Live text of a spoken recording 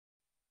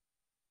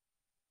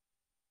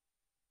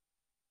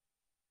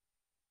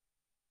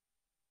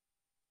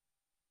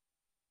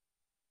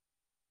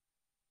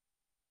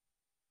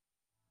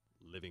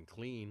Living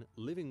Clean,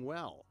 Living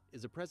Well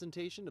is a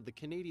presentation of the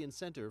Canadian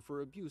Centre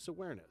for Abuse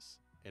Awareness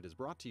and is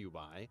brought to you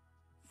by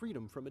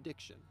Freedom from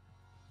Addiction.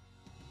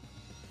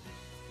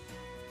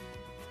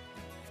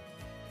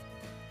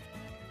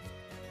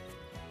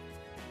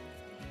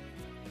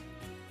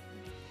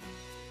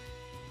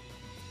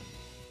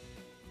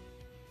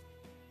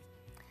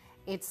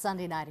 It's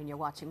Sunday night and you're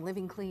watching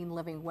Living Clean,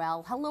 Living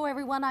Well. Hello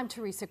everyone, I'm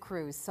Teresa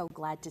Cruz. So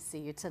glad to see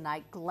you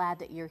tonight. Glad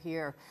that you're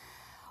here.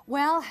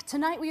 Well,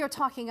 tonight we are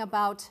talking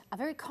about a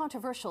very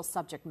controversial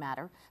subject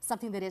matter,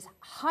 something that is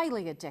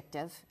highly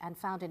addictive and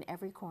found in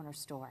every corner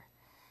store.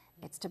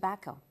 It's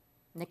tobacco,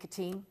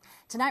 nicotine.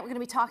 Tonight we're going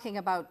to be talking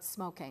about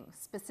smoking,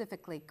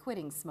 specifically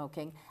quitting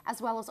smoking,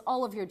 as well as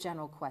all of your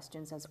general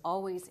questions. As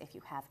always, if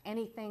you have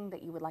anything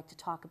that you would like to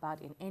talk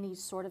about in any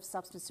sort of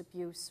substance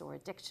abuse or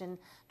addiction,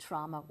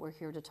 trauma, we're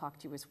here to talk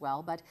to you as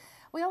well. But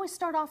we always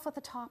start off with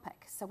a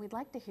topic, so we'd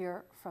like to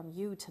hear from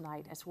you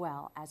tonight as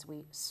well as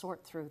we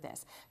sort through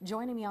this.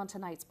 Joining me on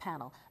tonight's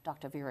panel,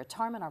 Dr. Vera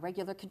Tarman, our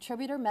regular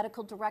contributor,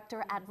 medical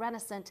director at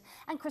Renascent,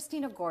 and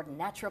Christina Gordon,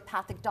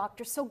 naturopathic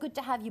doctor. So good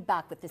to have you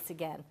back with us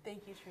again.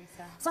 Thank you,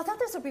 Teresa. So I thought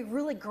this would be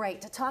really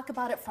great to talk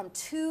about it from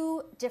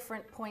two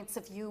different points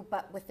of view,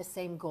 but with the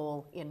same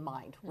goal in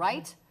mind,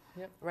 right?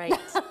 Yep. Right.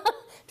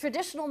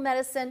 Traditional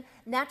medicine,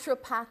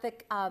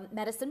 naturopathic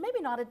medicine, maybe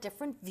not a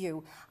different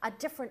view, a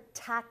different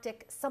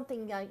tactic,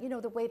 something, you know,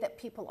 the way that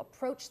people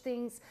approach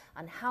things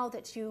and how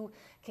that you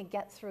can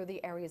get through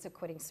the areas of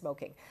quitting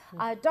smoking.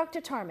 Dr.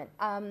 Tarman,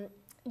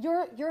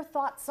 your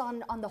thoughts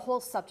on the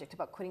whole subject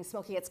about quitting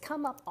smoking. It's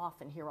come up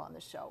often here on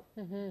the show.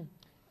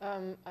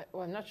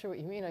 Well, I'm not sure what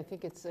you mean. I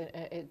think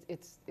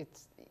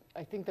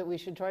I think that we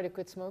should try to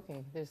quit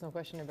smoking. There's no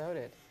question about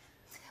it.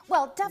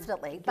 Well,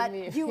 definitely, but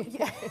you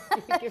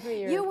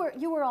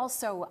were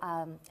also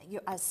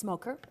a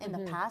smoker in the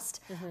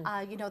past.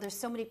 You know, there's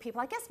so many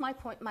people. I guess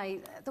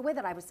the way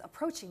that I was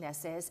approaching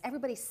this is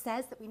everybody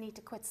says that we need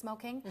to quit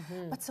smoking,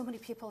 but so many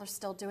people are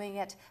still doing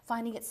it,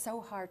 finding it so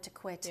hard to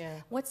quit. Yeah.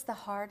 What's the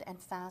hard and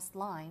fast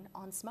line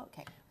on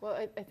smoking? Well,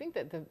 I think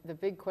that the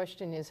big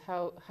question is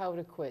how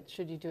to quit.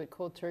 Should you do it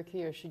cold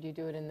turkey or should you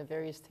do it in the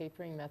various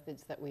tapering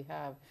methods that we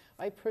have?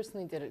 I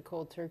personally did it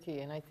cold turkey,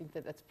 and I think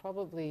that that's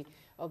probably,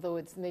 although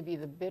it's maybe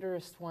the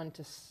bitterest one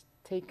to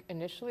take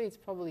initially, it's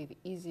probably the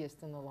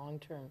easiest in the long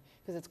term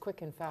because it's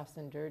quick and fast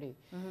and dirty.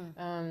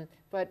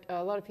 But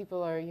a lot of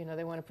people are, you know,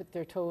 they want to put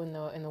their toe in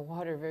the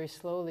water very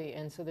slowly,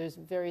 and so there's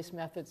various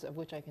methods of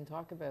which I can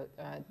talk about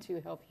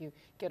to help you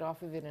get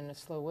off of it in a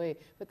slow way.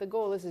 But the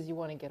goal is you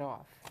want to get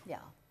off. Yeah.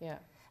 Yeah.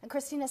 And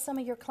Christina, some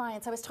of your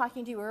clients, I was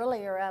talking to you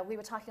earlier, we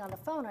were talking on the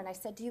phone, and I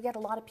said, do you get a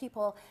lot of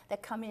people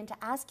that come in to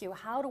ask you,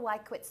 how do I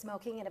quit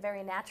smoking in a very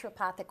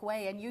naturopathic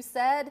way? And you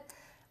said?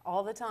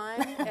 All the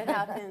time. It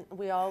happens.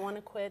 We all want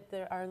to quit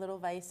our little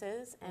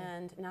vices,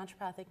 and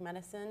naturopathic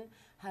medicine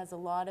has a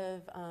lot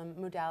of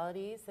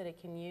modalities that it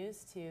can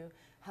use to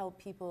help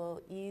people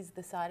ease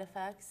the side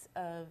effects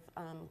of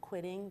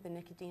quitting the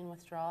nicotine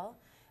withdrawal.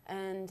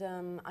 And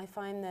I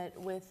find that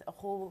with a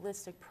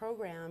holistic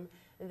program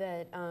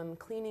that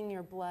cleaning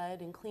your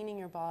blood and cleaning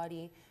your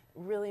body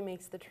really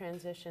makes the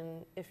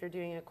transition, if you're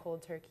doing it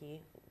cold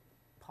turkey,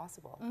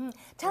 possible.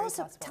 Tell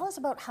us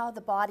about how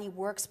the body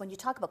works when you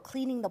talk about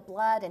cleaning the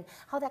blood and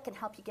how that can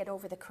help you get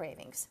over the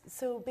cravings.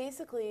 So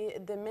basically,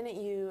 the minute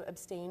you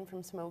abstain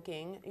from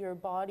smoking, your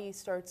body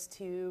starts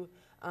to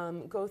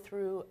go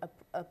through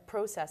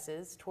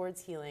processes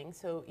towards healing.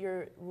 So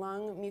your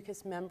lung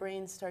mucous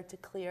membranes start to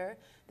clear.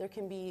 There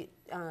can be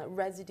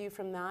residue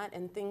from that,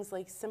 and things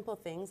like simple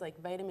things like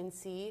vitamin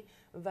C,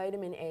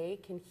 vitamin A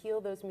can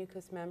heal those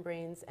mucous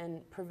membranes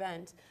and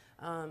prevent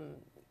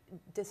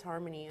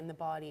disharmony in the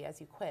body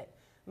as you quit.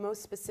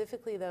 Most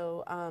specifically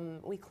though,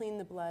 we clean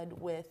the blood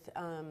with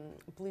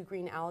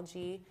blue-green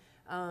algae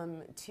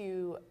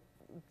to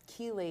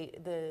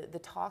chelate the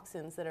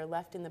toxins that are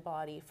left in the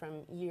body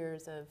from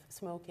years of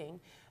smoking.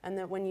 And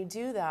that when you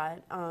do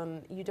that,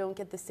 you don't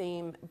get the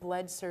same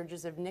blood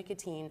surges of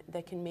nicotine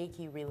that can make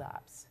you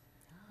relapse.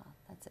 Oh,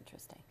 that's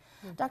interesting.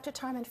 Dr.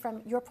 Tarman,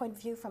 from your point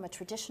of view, from a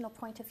traditional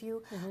point of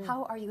view,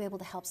 how are you able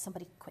to help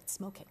somebody quit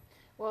smoking?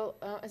 Well,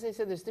 as I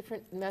said, there's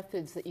different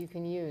methods that you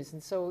can use,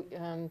 and so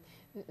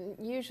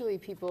usually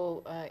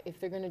people, if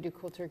they're going to do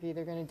cold turkey,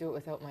 they're going to do it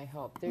without my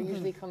help. They're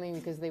usually coming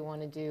because they want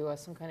to do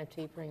some kind of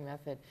tapering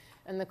method,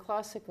 and the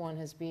classic one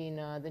has been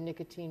the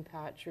nicotine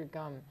patch or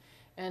gum,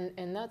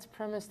 and that's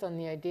premised on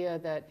the idea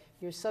that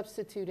you're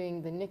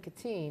substituting the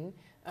nicotine,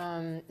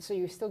 so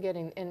you're still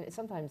getting, and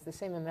sometimes the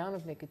same amount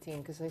of nicotine,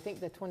 because I think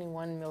the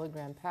 21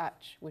 milligram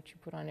patch, which you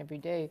put on every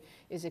day,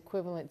 is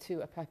equivalent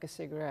to a pack of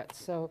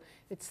cigarettes. So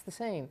it's the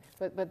same,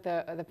 but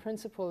the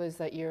principle is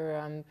that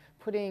you're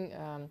putting,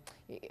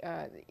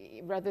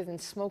 rather than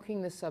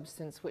smoking the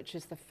substance, which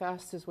is the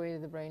fastest way to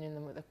the brain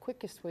and the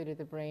quickest way to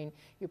the brain,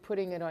 you're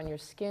putting it on your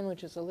skin,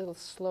 which is a little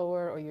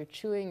slower, or you're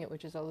chewing it,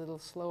 which is a little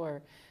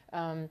slower.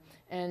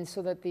 And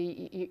so that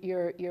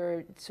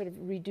you're sort of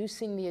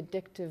reducing the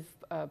addictive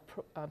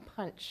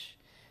punch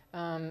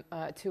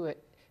to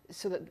it.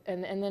 so that,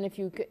 and then if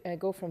you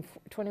go from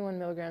 21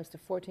 milligrams to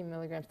 14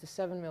 milligrams to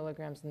 7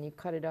 milligrams, and you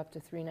cut it up to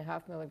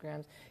 3.5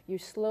 milligrams, you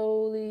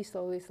slowly,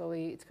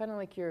 it's kind of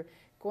like you're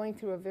going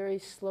through a very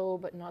slow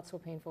but not so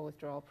painful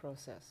withdrawal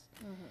process.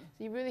 So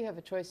you really have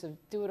a choice of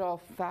do it all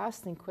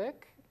fast and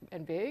quick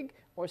and big,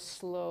 or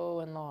slow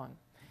and long.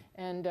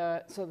 And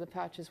so the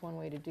patch is one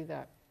way to do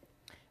that.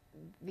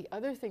 The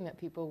other thing that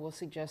people will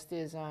suggest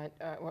is, or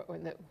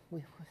that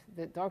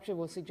the doctor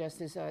will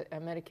suggest is a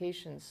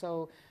medication.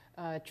 So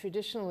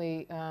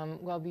traditionally,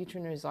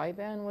 Wellbutrin or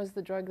Zyban was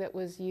the drug that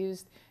was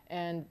used,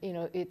 and you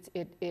know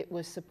it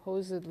was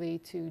supposedly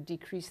to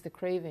decrease the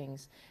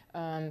cravings,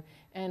 and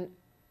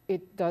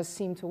it does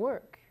seem to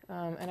work.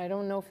 And I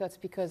don't know if that's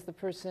because the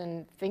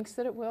person thinks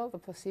that it will, the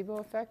placebo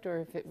effect, or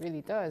if it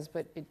really does,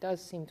 but it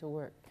does seem to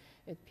work.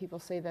 People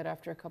say that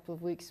after a couple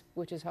of weeks,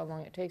 which is how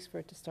long it takes for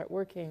it to start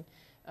working,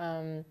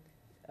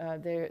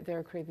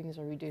 their cravings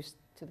are reduced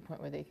to the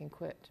point where they can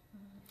quit.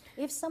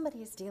 If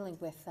somebody is dealing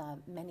with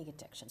many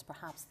addictions,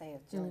 perhaps they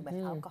are dealing with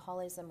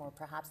alcoholism, or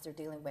perhaps they're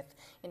dealing with,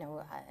 you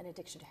know, an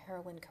addiction to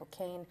heroin,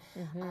 cocaine,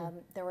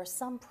 there are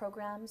some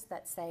programs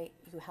that say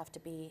you have to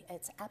be,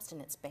 it's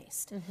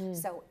abstinence-based,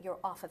 so you're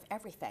off of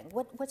everything.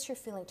 What's your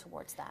feeling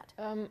towards that?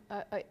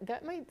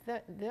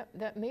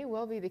 That may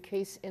well be the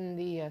case in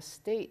the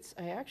States.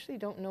 I actually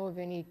don't know of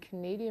any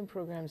Canadian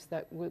programs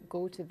that would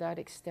go to that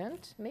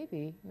extent.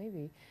 Maybe.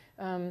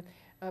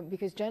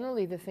 Because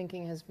generally the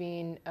thinking has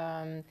been,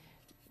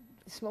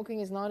 smoking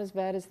is not as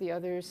bad as the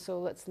others, so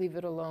let's leave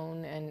it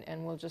alone,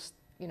 and we'll just,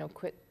 you know,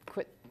 quit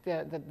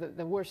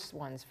the worst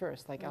ones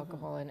first, like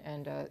alcohol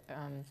and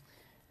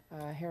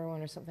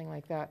heroin or something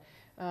like that.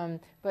 So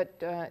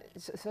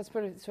that's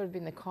sort of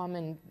been the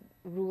common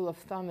rule of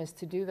thumb, is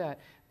to do that.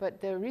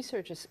 But the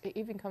research is,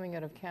 even coming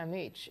out of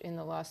CAMH in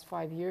the last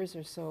 5 years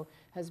or so,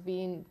 has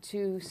been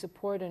to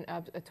support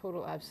a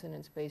total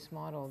abstinence-based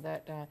model.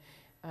 That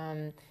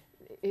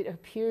it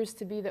appears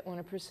to be that when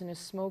a person is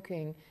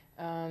smoking,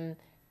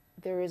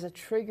 there is a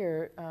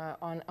trigger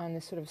on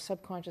this sort of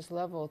subconscious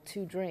level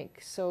to drink.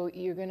 So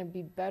you're going to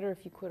be better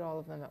if you quit all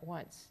of them at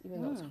once,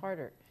 even though it's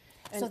harder.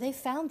 So they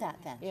found that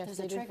then? Yes,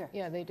 there's a trigger.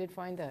 Yeah, they did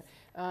find that.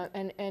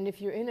 And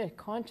if you're in a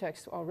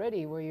context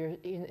already where you're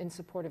in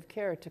supportive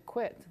care to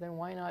quit, then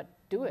why not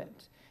do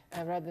it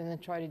rather than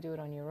try to do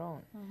it on your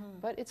own?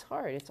 But it's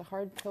hard. It's a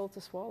hard pill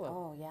to swallow.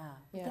 Oh, yeah.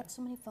 We get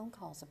so many phone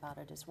calls about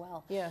it as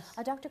well. Yes.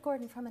 Dr.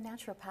 Gordon, from a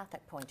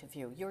naturopathic point of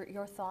view,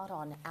 your thought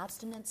on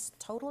abstinence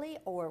totally,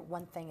 or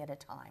one thing at a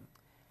time?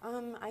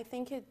 I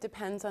think it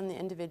depends on the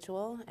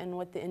individual and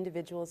what the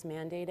individual's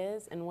mandate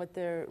is and what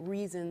their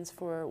reasons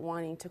for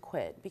wanting to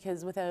quit.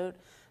 Because without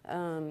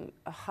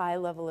a high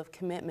level of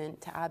commitment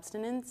to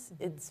abstinence,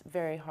 it's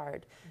very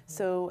hard.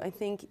 So I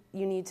think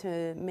you need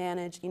to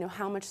manage, you know,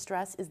 how much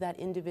stress is that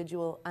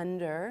individual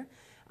under,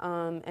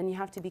 and you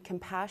have to be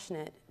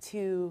compassionate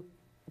to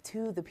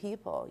the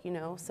people, you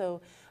know.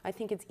 So I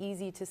think it's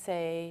easy to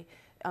say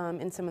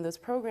in some of those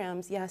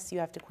programs, yes, you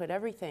have to quit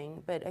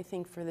everything, but I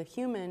think for the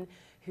human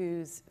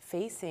who's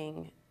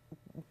facing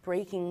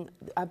breaking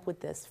up with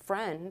this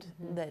friend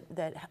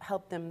that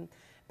helped them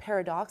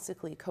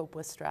paradoxically cope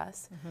with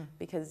stress,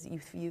 because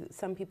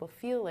some people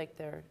feel like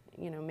they're,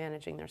 you know,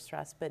 managing their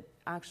stress, but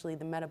actually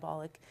the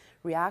metabolic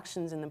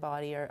reactions in the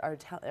body are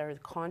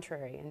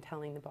contrary and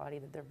telling the body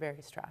that they're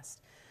very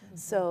stressed.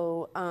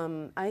 So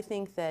I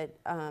think that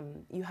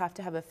you have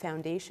to have a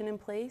foundation in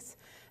place,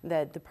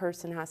 that the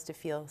person has to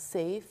feel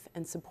safe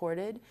and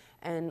supported,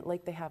 and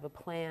like they have a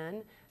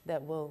plan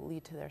that will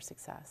lead to their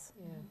success.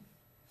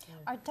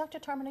 Dr.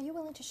 Tarman, are you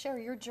willing to share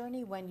your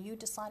journey when you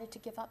decided to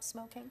give up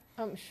smoking?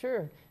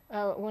 Sure.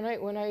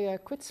 When I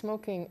quit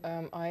smoking,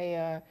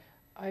 I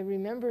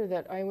remember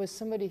that I was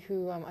somebody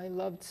who I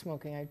loved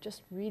smoking. I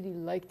just really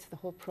liked the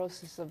whole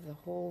process of the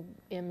whole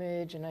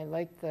image, and I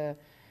liked the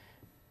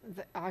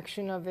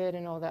action of it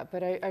and all that.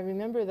 But I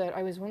remember that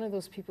I was one of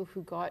those people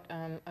who got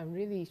a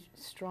really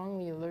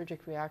strongly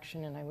allergic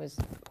reaction, and I was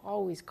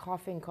always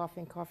coughing.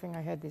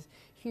 I had these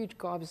huge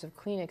gobs of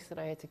Kleenex that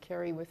I had to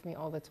carry with me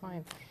all the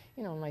time,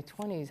 you know, in my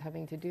 20s,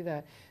 having to do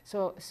that.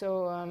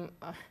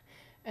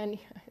 And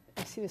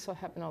I see this all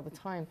happen all the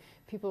time.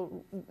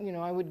 People, you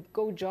know, I would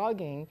go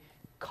jogging,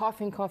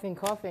 coughing,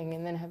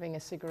 and then having a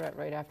cigarette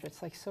right after.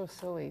 It's like so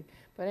silly.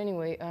 But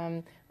anyway,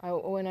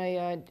 when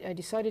I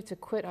decided to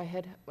quit, I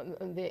had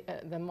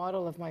the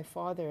model of my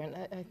father,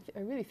 and I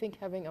really think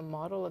having a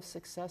model of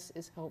success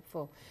is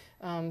helpful.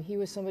 He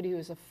was somebody who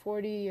was a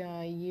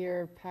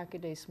 40-year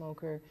pack-a-day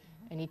smoker,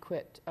 and he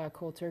quit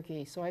cold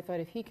turkey. So I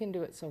thought, if he can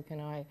do it, so can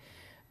I.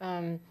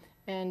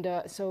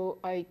 So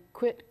I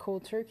quit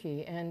cold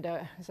turkey, and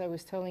as I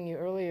was telling you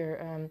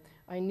earlier,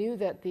 I knew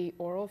that the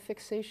oral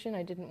fixation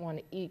I didn't want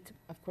to eat.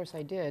 Of course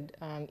I did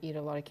eat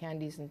a lot of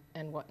candies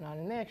and whatnot,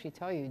 and they actually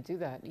tell you do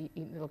that,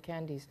 eat little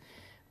candies,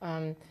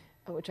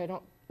 which I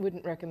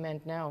wouldn't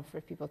recommend now for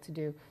people to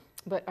do.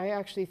 But I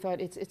actually thought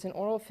it's an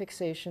oral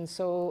fixation,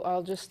 so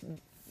I'll just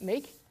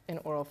make an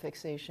oral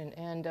fixation,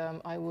 and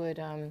I would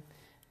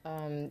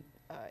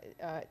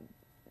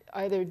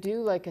either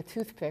do like a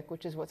toothpick,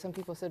 which is what some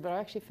people said, but I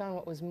actually found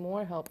what was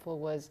more helpful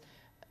was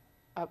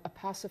a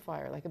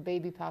pacifier, like a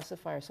baby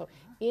pacifier. So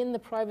in the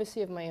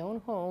privacy of my own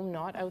home,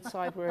 not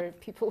outside where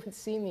people would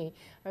see me,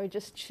 I would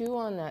just chew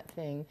on that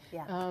thing.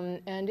 Yeah.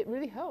 And it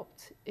really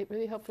helped. It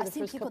really helped for the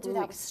first couple of weeks. I've seen people do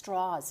that with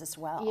straws as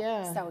well.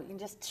 Yeah. So you're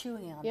just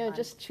chewing on. Yeah,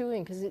 just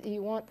chewing, because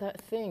you want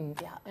that thing.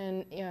 Yeah.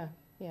 And yeah.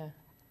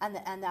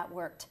 And that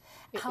worked.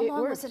 How It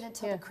long was worked, it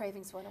until yeah. the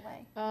cravings went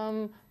away?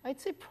 I'd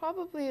say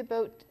probably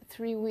about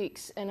 3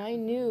 weeks, and I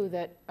knew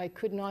that I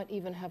could not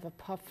even have a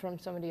puff from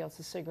somebody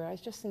else's cigarette. I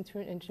just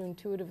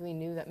intuitively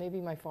knew that. Maybe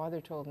my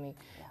father told me.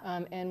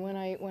 Yeah. And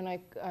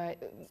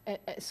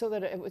so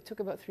that it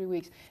took about 3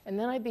 weeks, and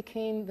then I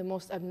became the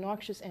most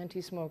obnoxious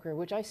anti-smoker,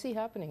 which I see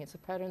happening. It's a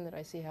pattern that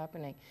I see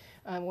happening.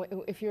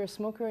 If you're a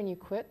smoker and you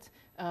quit,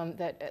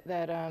 then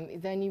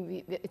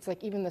it's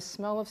like even the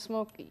smell of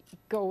smoke,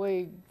 go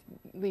away,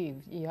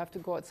 leave. You have to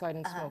go outside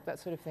and smoke, that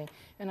sort of thing.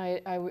 And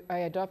I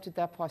adopted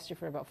that posture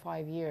for about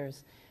 5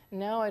 years.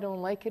 Now I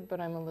don't like it,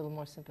 but I'm a little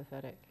more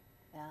sympathetic.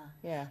 Yeah.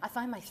 Yeah. I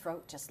find my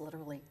throat just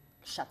literally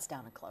shuts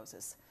down and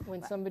closes.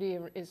 When somebody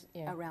is,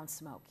 yeah. Around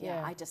smoke.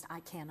 Yeah. I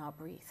cannot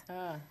breathe.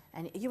 Ah.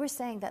 And you were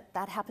saying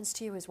that happens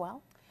to you as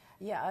well?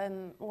 Yeah,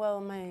 well,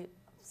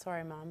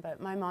 sorry, Mom, but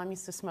my mom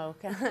used to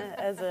smoke when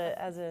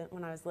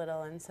I was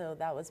little, and so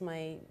that was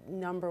my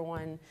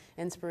 #1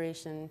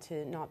 inspiration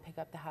to not pick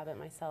up the habit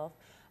myself.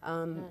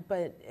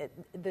 But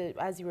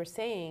as you were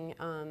saying,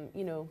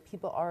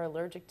 people are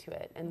allergic to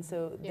it, and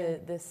so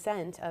the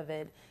scent of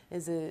it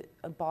is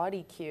a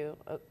body cue.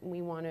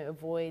 We want to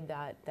avoid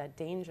that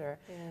danger.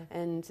 Yeah.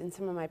 And in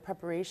some of my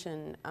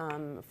preparation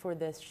for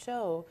this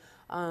show,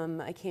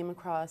 I came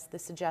across the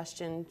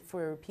suggestion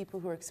for people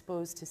who are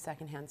exposed to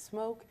secondhand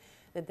smoke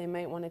that they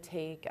might want to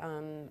take,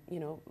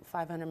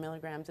 500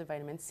 milligrams of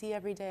vitamin C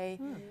every day,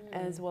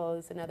 as well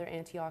as another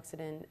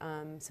antioxidant,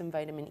 some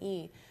vitamin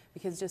E,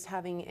 because just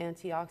having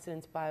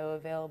antioxidants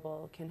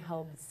bioavailable can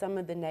help some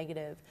of the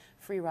negative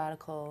free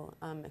radical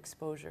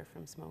exposure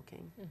from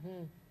smoking.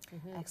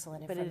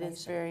 Excellent But information. it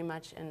is very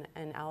much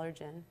an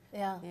allergen.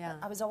 Yeah.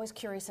 I was always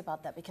curious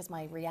about that because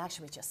my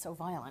reaction was just so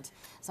violent.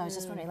 So I was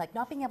just wondering, like,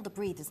 not being able to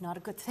breathe is not a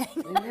good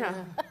thing.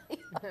 Yeah.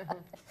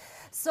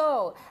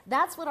 So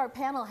that's what our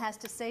panel has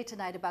to say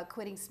tonight about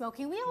quitting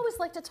smoking. We always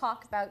like to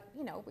talk about,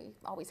 we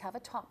always have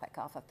a topic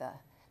off of the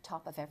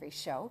top of every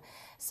show.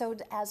 So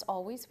as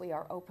always, we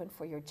are open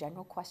for your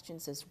general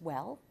questions as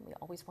well. We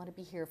always want to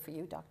be here for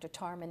you. Dr.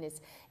 Tarman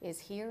is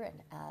here,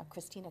 and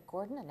Christina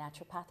Gordon, a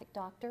naturopathic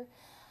doctor.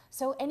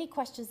 So any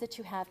questions that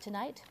you have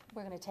tonight,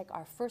 we're going to take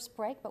our first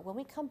break, but when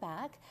we come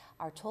back,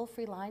 our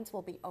toll-free lines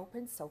will be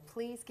open, so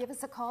please give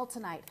us a call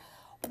tonight.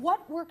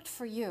 What worked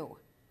for you?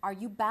 Are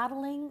you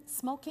battling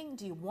smoking?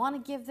 Do you want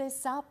to give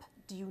this up?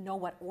 Do you know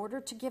what order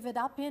to give it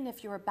up in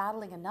if you're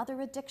battling another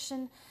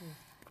addiction?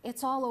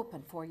 It's all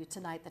open for you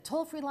tonight. The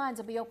toll-free lines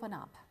will be open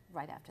up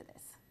right after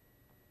this.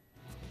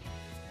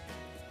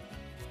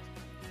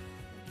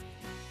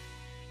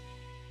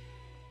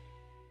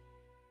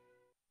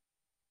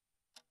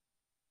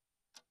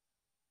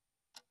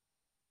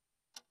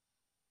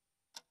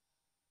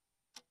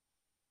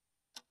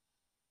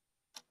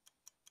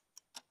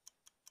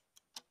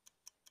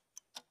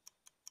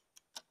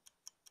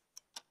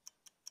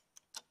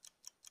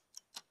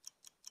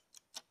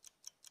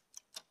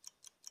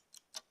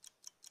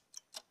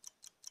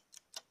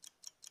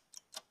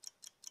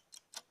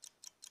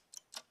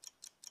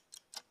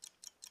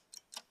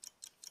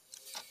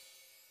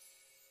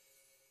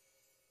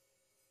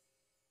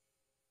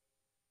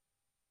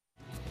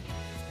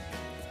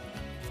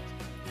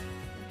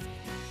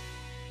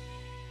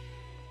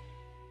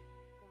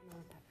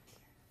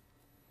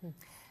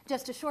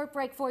 Just a short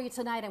break for you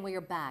tonight, and we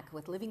are back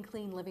with Living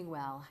Clean, Living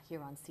Well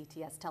here on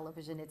CTS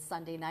Television. It's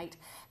Sunday night.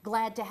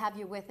 Glad to have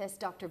you with us.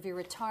 Dr.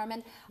 Vera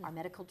Tarman, our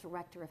Medical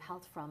Director of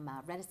Health from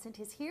Reticent,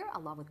 is here,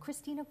 along with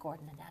Christina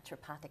Gordon, a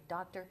naturopathic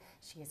doctor.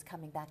 She is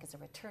coming back as a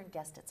return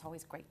guest. It's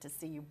always great to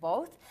see you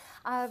both.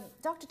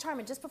 Dr.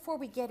 Tarman, just before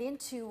we get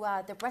into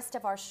the rest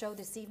of our show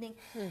this evening,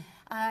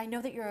 I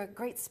know that you're a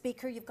great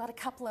speaker. You've got a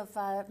couple of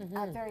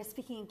various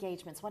speaking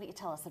engagements. Why don't you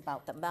tell us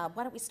about them?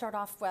 Why don't we start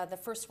off the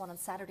first one on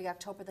Saturday,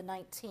 October the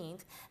 19th.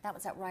 That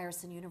was at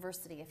Ryerson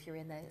University if you're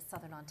in the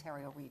Southern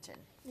Ontario region.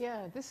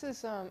 Yeah, this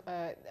is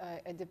a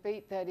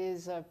debate that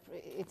is,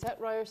 it's at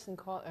Ryerson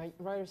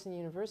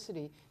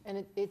University,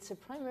 and it's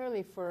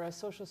primarily for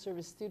social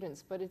service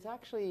students, but it's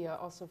actually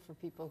also for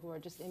people who are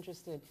just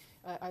interested,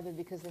 either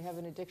because they have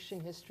an addiction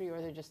history or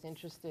they're just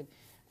interested.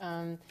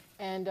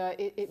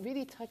 It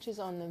really touches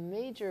on the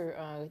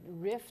major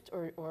rift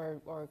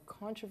or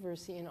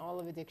controversy in all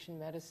of addiction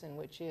medicine,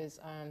 which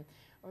is,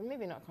 or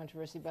maybe not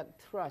controversy, but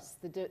thrust,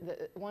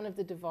 one of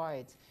the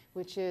divides,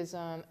 which is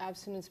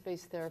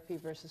abstinence-based therapy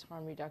versus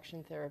harm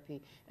reduction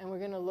therapy. And we're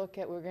going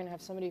to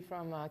have somebody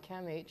from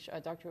CAMH,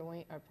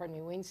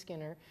 Wayne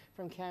Skinner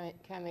from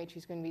CAMH,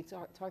 who's going to be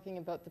talking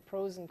about the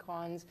pros and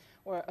cons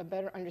or a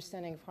better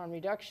understanding of harm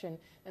reduction.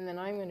 And then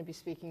I'm going to be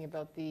speaking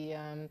about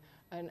an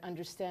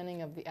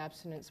understanding of the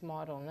abstinence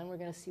model, and then we're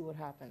going to see what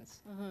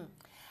happens.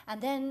 And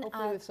then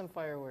Hopefully with some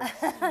fireworks.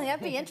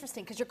 that'd be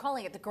interesting because you're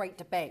calling it the Great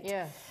Debate.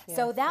 Yeah.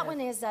 So that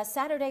one is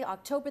Saturday,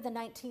 October the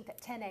 19th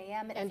at 10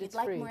 a.m. And if you'd it's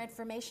like free. more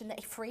information,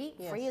 free.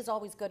 Yes. Free is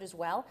always good as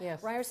well.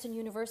 Yes. Ryerson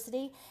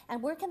University.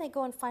 And where can they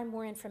go and find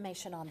more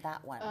information on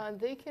that one?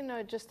 They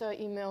can just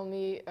email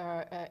me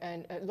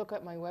and look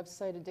at my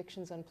website,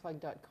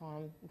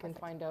 addictionsunplugged.com. You can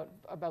find out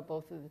about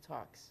both of the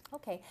talks.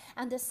 Okay.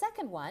 And the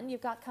second one you've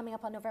got coming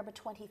up on November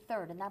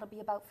 23rd, and that'll be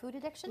about food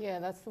addiction? Yeah,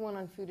 that's the one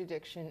on food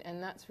addiction,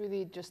 and that's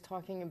really just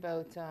talking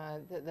about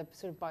the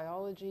sort of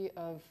biology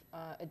of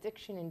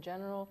addiction in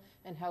general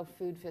and how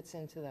food fits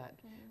into that.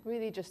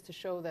 Really just to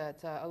show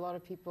that a lot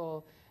of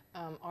people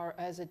are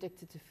as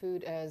addicted to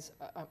food as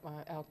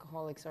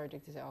alcoholics are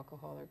addicted to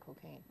alcohol or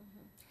cocaine.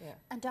 Yeah.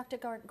 And Dr.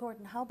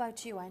 Gordon, how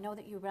about you? I know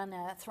that you run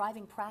a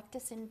thriving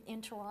practice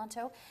in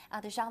Toronto.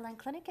 The Jalin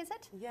Clinic, is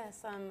it?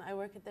 Yes, I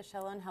work at the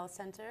Jalin Health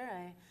Center.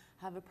 I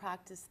have a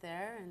practice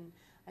there, and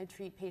I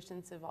treat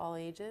patients of all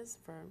ages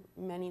for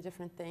many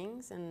different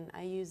things, and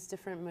I use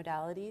different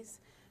modalities.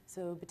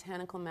 So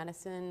botanical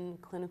medicine,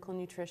 clinical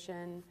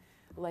nutrition,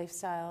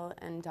 lifestyle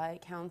and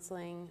diet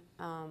counseling,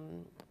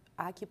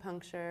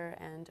 acupuncture,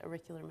 and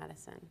auricular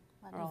medicine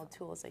are all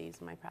tools I use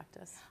in my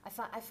practice.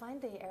 I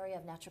find the area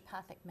of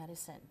naturopathic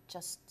medicine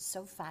just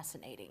so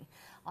fascinating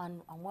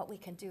on what we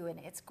can do, and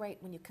it's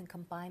great when you can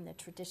combine the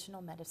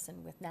traditional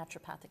medicine with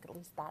naturopathic. At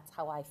least that's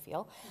how I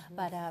feel.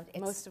 But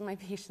most of my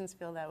patients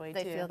feel that way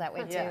they too. Feel that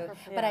way too. Yeah.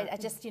 But I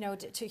just,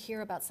 to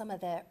hear about some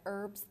of the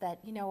herbs that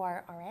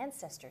our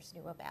ancestors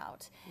knew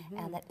about,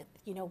 and that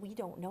we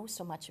don't know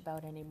so much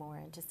about anymore,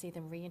 and to see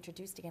them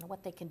reintroduced again,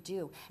 what they can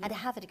do, and to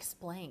have it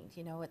explained.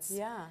 It's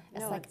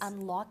like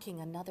unlocking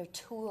another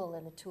tool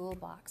in the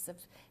toolbox of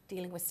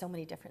dealing with so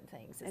many different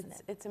things, isn't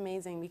it? It's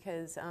amazing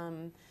because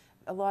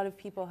a lot of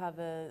people have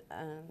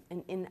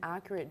an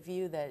inaccurate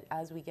view that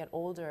as we get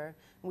older,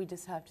 we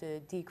just have to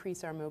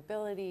decrease our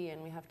mobility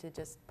and we have to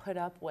just put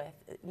up with,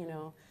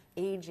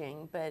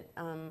 aging. But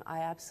I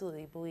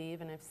absolutely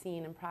believe, and I've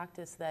seen in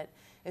practice, that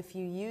if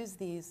you use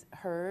these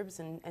herbs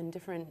and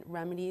different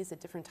remedies at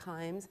different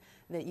times,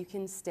 that you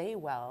can stay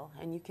well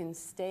and you can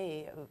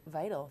stay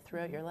vital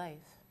throughout your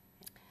life.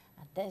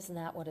 Isn't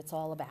that what it's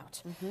all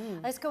about?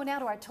 Let's go now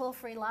to our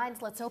toll-free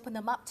lines. Let's open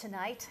them up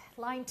tonight.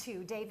 Line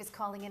 2, Dave is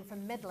calling in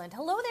from Midland.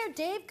 Hello there,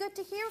 Dave. Good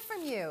to hear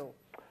from you.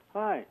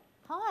 Hi.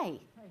 Hi.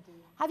 Hi, Dave.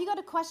 Have you got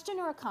a question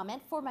or a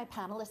comment for my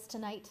panelists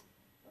tonight?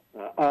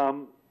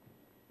 I'm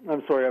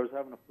sorry, I was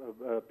having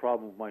a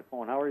problem with my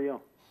phone. How are you?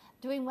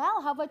 Doing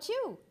well. How about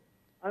you?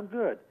 I'm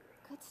good.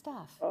 Good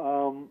stuff.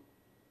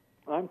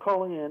 I'm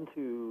calling in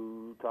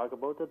to talk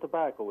about the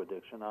tobacco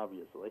addiction,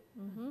 obviously.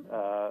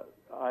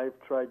 I've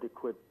tried to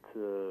quit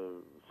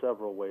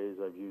several ways.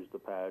 I've used the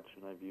patch,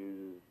 and I've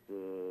used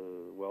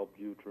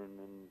Wellbutrin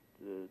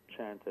and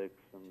Chantix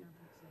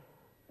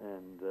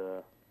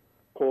and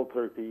cold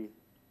turkey.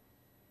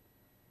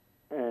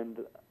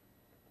 And,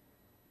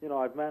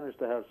 I've managed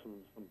to have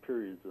some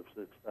periods of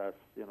success.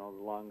 The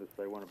longest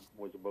I went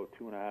was about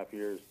 2.5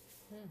 years,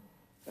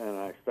 and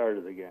I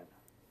started again.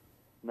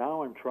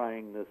 Now I'm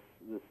trying this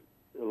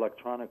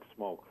electronic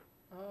smoke.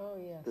 Oh,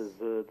 yes. Does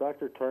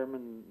Dr.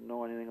 Tarman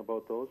know anything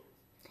about those?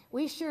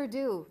 We sure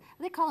do.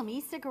 They call them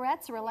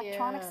e-cigarettes or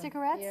electronic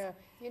cigarettes? Yeah.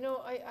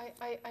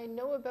 I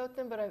know about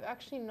them, but I've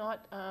actually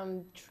not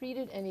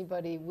treated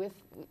anybody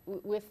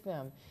with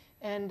them.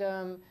 And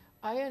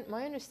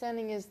my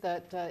understanding is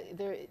that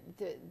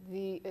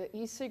the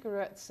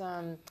e-cigarettes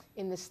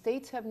in the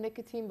States have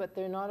nicotine, but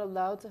they're not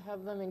allowed to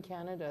have them in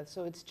Canada.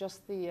 So it's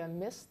just the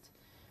mist.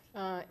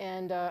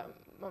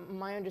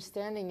 My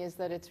understanding is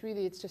that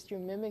it's just you're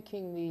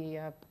mimicking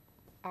the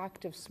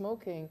act of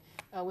smoking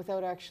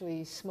without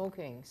actually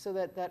smoking. So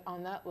that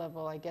on that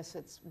level, I guess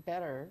it's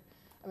better.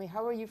 I mean,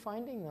 how are you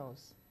finding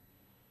those?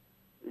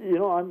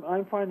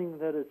 I'm finding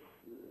that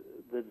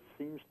it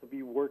seems to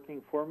be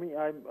working for me.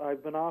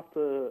 I've been off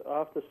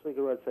the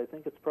cigarettes. I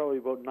think it's probably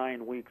about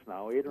 9 weeks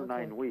now, 8 or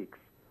 9 weeks.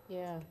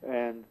 Yeah.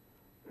 And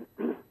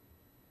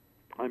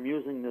I'm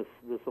using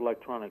this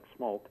electronic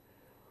smoke,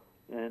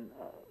 and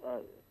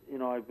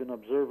I've been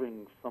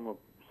observing some of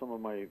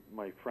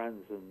my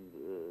friends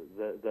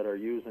and that are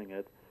using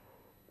it,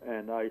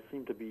 and I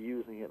seem to be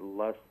using it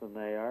less than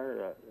they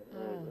are.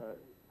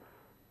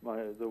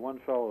 The one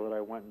fellow that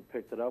I went and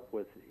picked it up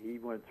with, he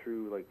went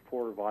through like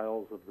 4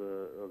 vials of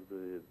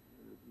the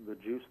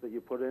juice that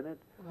you put in it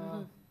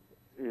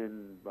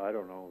in, I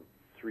don't know,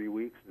 3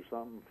 weeks or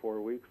something,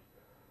 4 weeks.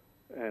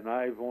 And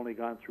I've only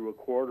gone through a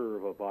quarter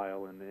of a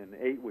vial in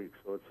 8 weeks,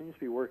 so it seems to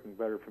be working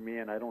better for me,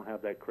 and I don't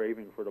have that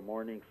craving for the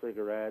morning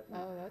cigarette.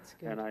 And, that's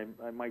good. And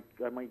I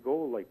might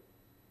go like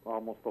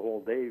almost the whole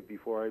day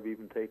before I've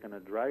even taken a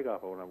drag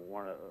off when I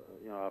want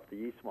to, off the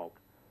e-smoke.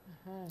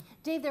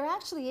 Dave, there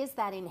actually is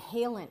that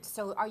inhalant.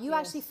 So are you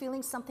actually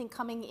feeling something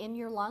coming in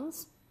your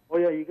lungs? Oh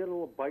yeah, you get a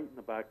little bite in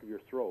the back of your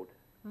throat.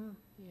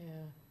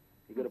 Yeah.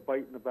 You get a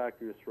bite in the back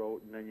of your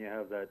throat, and then you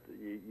have that.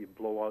 You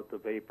blow out the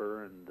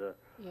vapor, and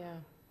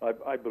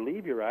I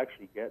believe you're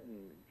actually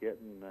getting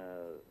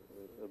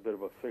a bit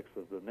of a fix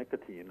of the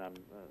nicotine.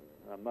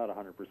 I'm not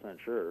 100%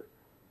 sure.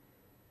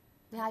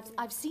 Yeah,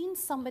 I've seen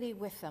somebody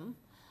with them.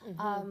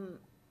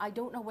 I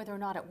don't know whether or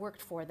not it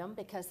worked for them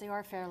because they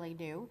are fairly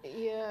new.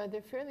 Yeah,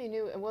 they're fairly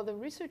new. Well, the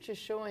research is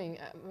showing,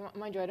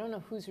 mind you, I don't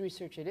know whose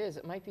research it is.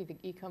 It might be the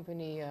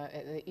e-company,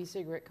 the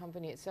e-cigarette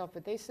company itself,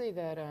 but they say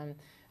that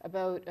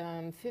about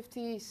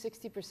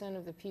 50–60%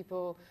 of the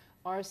people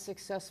are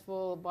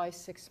successful by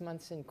 6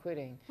 months in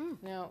quitting.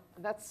 Now,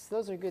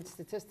 those are good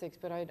statistics,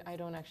 but I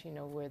don't actually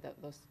know where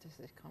those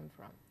statistics come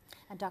from.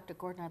 And Dr.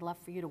 Gordon, I'd love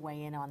for you to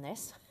weigh in on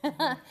this.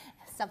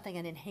 Something,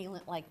 an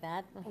inhalant like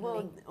that,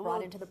 being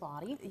brought into the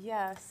body.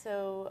 Yeah,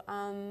 so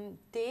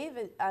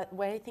Dave,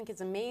 what I think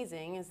is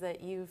amazing is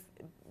that you've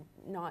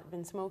not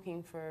been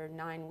smoking for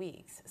 9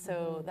 weeks.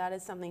 So that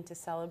is something to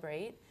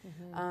celebrate.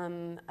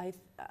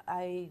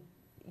 I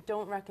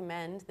don't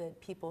recommend that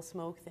people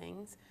smoke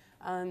things.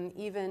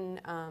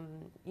 Even,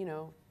 you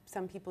know,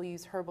 some people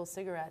use herbal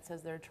cigarettes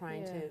as they're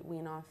trying to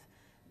wean off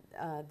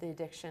the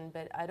addiction,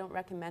 but I don't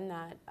recommend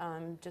that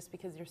just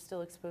because you're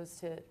still exposed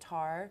to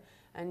tar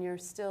and you're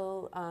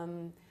still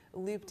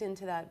looped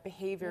into that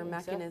behavior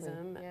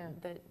mechanism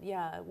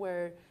that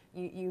where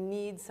you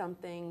need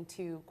something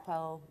to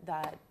quell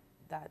that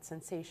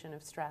sensation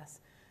of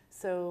stress.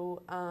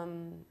 So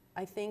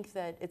I think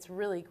that it's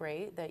really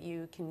great that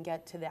you can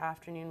get to the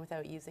afternoon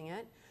without using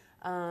it,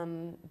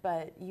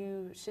 but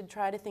you should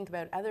try to think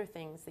about other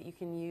things that you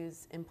can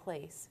use in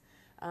place.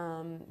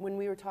 When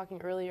we were talking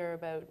earlier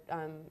about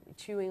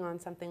chewing on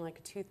something like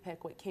a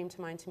toothpick, what came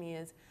to mind to me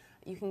is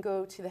you can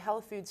go to the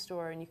health food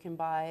store and you can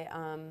buy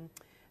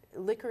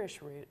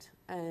licorice root,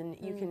 and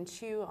you can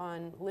chew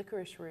on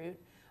licorice root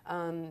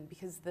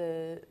because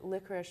the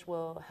licorice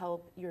will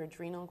help your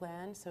adrenal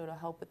gland, so it'll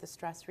help with the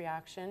stress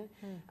reaction.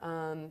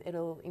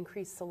 It'll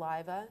increase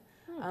saliva.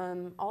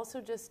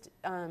 Also just,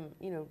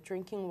 you know,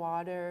 drinking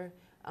water.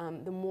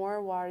 The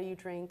more water you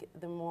drink,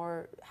 the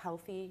more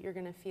healthy you're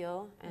going to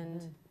feel,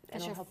 and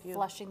Because it'll help you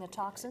flushing the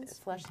toxins?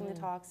 Flushing the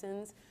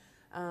toxins.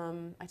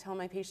 I tell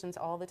my patients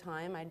all the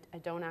time, I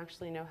don't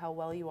actually know how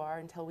well you are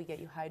until we get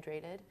you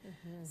hydrated.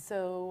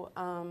 So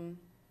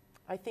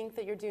I think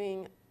that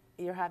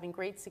you're having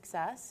great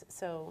success,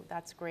 so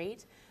that's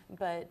great.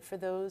 But for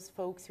those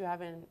folks who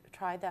haven't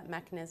tried that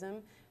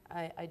mechanism,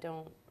 I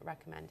don't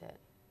recommend it.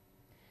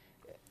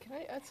 Can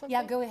I add something?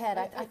 Yeah, go ahead.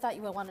 I thought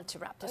you wanted to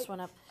wrap this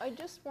one up. I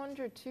just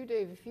wonder too,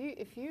 Dave,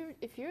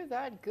 if you're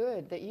that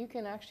good that you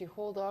can actually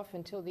hold off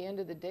until the end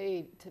of the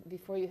day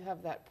before you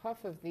have that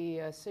puff of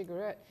the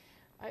cigarette,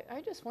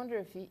 I just wonder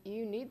if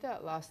you need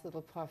that last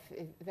little puff.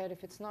 That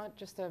if it's not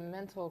just a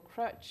mental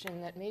crutch,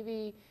 and that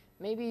maybe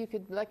you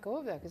could let go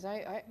of that. Because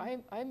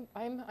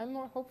I'm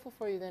more hopeful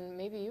for you than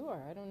maybe you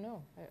are. I don't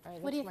know.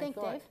 What do you think,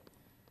 Dave?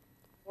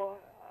 Well,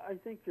 I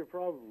think you're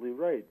probably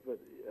right, but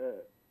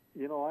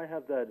you know, I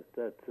have that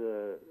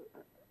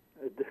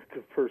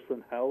addictive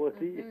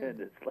personality, and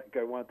it's like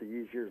I want the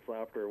easier,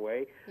 softer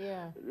way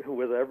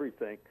with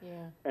everything.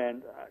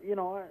 And you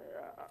know,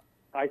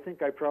 I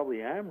think I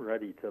probably am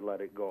ready to let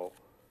it go.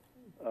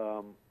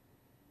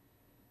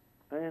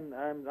 And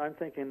I'm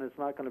thinking it's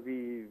not going to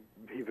be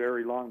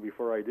very long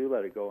before I do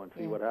let it go and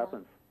see what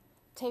happens.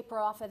 Taper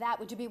off of that.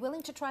 Would you be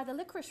willing to try the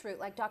licorice root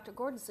like Dr.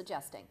 Gordon's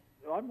suggesting?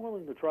 I'm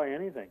willing to try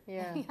anything.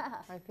 Yeah,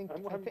 I think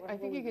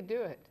you could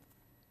do it.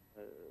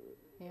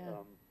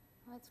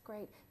 That's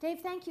great. Dave,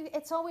 thank you.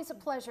 It's always a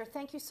pleasure.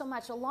 Thank you so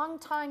much. A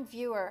long-time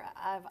viewer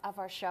of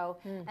our show,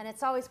 and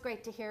it's always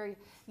great to hear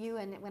you.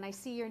 And when I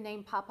see your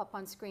name pop up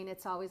on screen,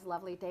 it's always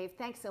lovely. Dave,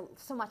 thanks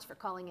so much for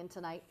calling in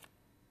tonight.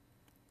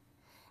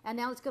 And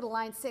now let's go to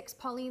line 6.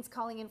 Pauline's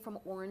calling in from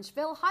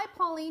Orangeville. Hi,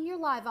 Pauline. You're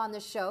live on the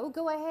show.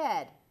 Go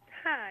ahead.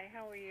 Hi,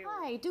 how are you?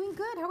 Hi, doing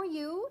good. How are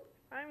you?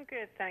 I'm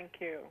good, thank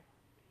you.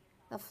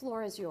 The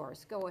floor is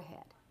yours. Go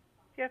ahead.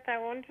 Yes, I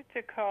wanted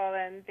to call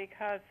in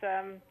because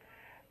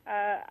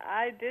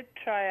I did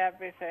try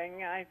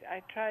everything. I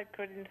tried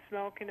quitting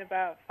smoking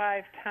about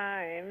 5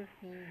 times,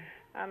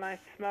 and I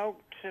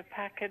smoked a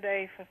pack a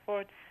day for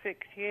 4 to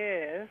 6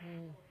 years.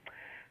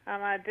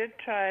 And I did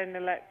try an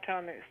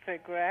electronic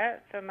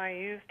cigarette, and I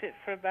used it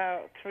for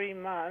about 3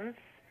 months,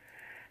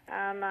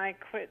 and I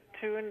quit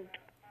two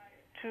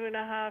and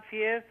a half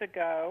years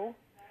ago.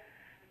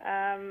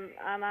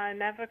 And I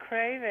never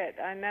crave it.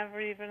 I never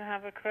even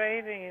have a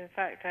craving. In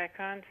fact, I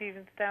can't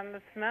even stand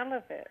the smell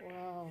of it.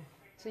 Wow.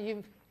 So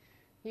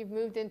you've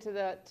moved into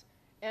that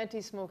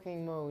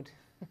anti-smoking mode.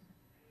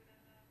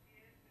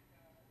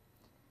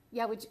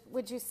 Yeah,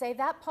 would you say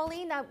that,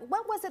 Pauline?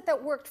 What was it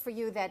that worked for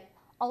you that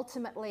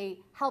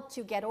ultimately helped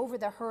you get over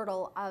the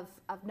hurdle of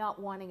not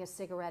wanting a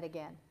cigarette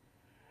again?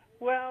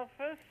 Well,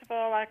 first of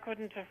all, I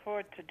couldn't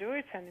afford to do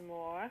it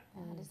anymore.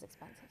 Yeah, it is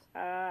expensive.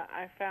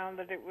 I found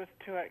that it was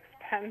too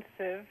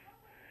expensive,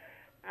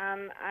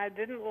 and I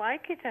didn't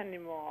like it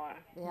anymore.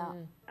 Yeah.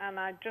 And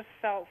I just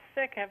felt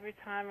sick every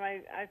time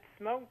I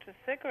smoked a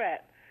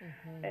cigarette.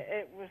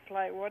 It was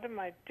like, what am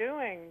I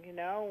doing? You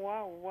know,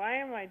 why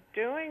am I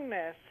doing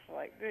this?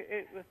 Like,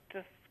 it was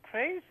just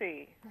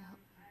crazy.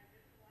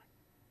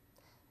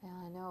 Yeah,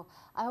 I know.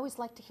 I always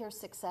like to hear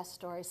success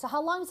stories. So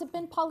how long has it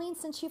been, Pauline,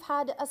 since you've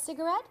had a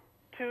cigarette?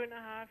 2.5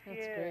 That's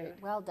years.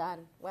 great. Well done,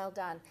 well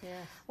done. Yeah.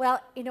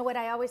 Well, you know what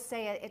I always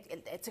say,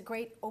 it's a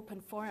great open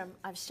forum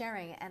of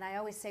sharing, and I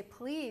always say,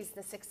 please,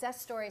 the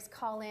success stories,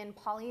 call in.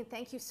 Pauline,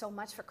 thank you so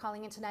much for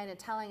calling in tonight and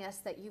telling us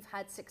that you've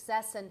had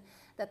success and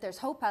that there's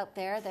hope out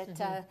there,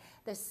 that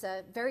this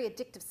very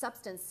addictive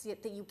substance,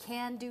 that you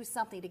can do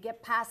something to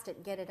get past it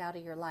and get it out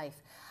of your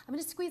life. I'm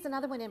going to squeeze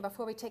another one in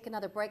before we take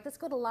another break. Let's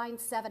go to line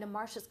 7, and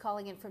Marcia's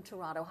calling in from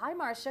Toronto. Hi,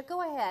 Marcia,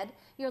 go ahead.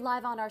 You're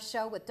live on our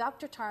show with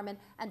Dr. Tarman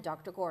and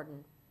Dr.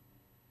 Gordon.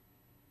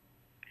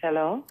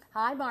 Hello.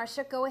 Hi,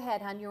 Marcia. Go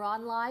ahead, hon. You're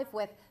on live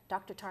with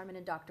Dr. Tarman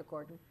and Dr.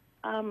 Gordon.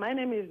 My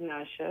name is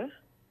Nasha,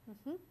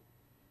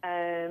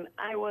 and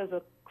I was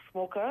a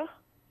smoker.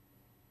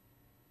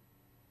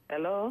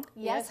 Hello?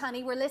 Yes,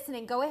 honey, we're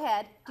listening. Go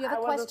ahead. Do you have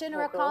a I was a question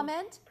or a smoker.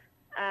 comment?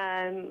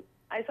 And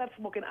I started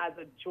smoking as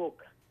a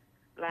joke.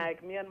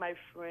 Like, me and my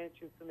friends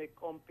used to make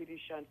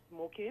competition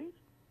smoking,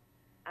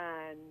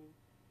 and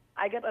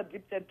I got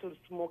addicted to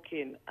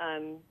smoking.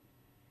 And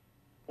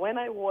when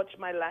I watched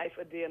my life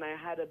a day and I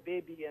had a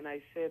baby, and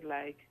I said,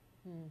 like,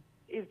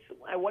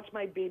 I watched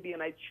my baby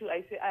and I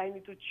said, I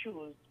need to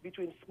choose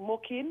between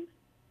smoking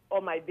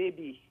or my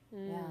baby.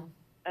 Yeah.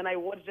 And I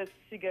watched the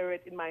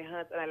cigarette in my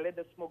hands, and I let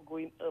the smoke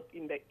going up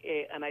in the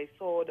air, and I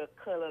saw the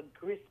color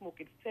gray smoke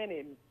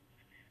ascending.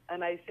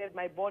 And I said,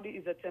 my body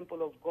is a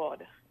temple of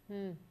God.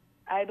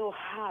 I don't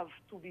have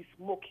to be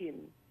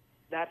smoking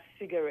that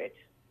cigarette.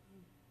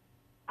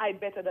 I'm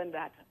better than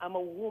that. I'm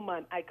a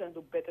woman. I can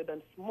do better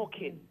than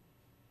smoking.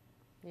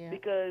 Yeah.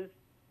 Because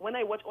when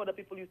I watch other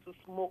people used to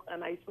smoke,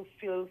 and I used to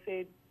feel,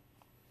 say,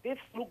 they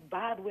look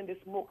bad when they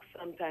smoke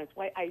sometimes.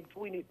 Why I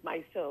doing it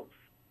myself?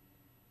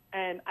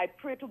 And I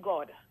pray to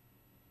God.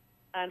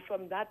 And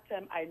from that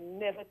time, I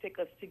never take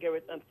a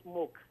cigarette and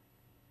smoke.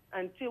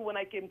 Until when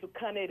I came to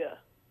Canada,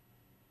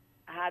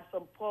 I had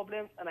some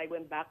problems, and I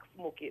went back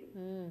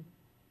smoking.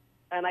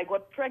 And I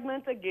got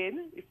pregnant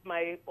again with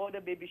my other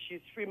baby.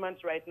 She's 3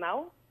 months right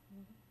now.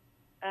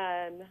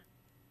 And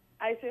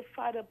I said,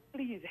 Father,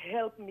 please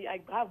help me.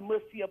 I have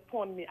mercy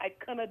upon me. I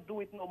cannot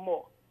do it no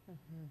more.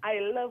 I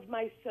love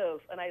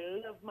myself, and I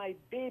love my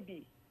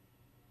baby.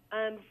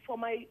 And for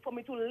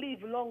me to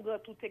live longer,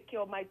 to take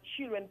care of my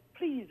children,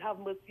 please have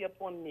mercy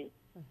upon me.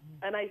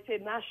 And I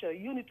said, Nasha,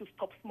 you need to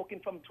stop smoking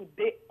from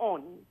today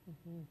on.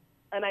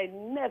 And I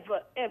never,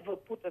 ever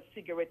put a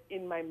cigarette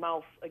in my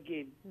mouth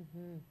again.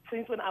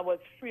 Since when I was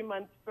 3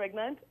 months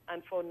pregnant,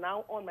 and from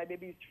now on, my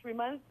baby is 3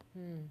 months,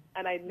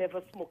 and I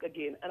never smoke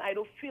again. And I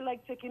don't feel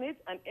like taking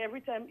it. And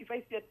every time, if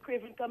I see a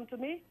craving come to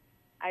me,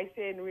 I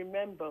say, and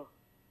remember,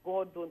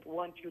 God don't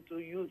want you to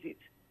use it.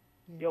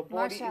 Your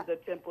body Marcia, is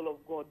the temple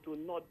of God. Do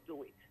not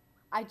do it.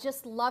 I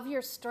just love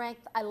your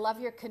strength. I love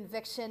your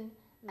conviction,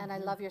 and I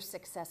love your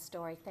success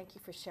story. Thank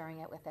you for sharing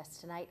it with us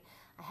tonight.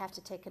 I have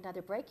to take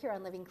another break here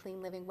on Living Clean,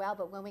 Living Well,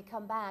 but when we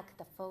come back,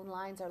 the phone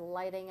lines are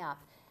lighting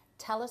up.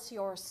 Tell us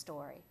your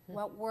story.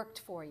 What worked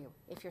for you?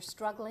 If you're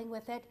struggling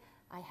with it,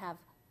 I have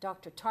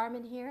Dr.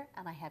 Tarman here,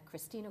 and I have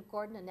Christina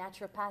Gordon, a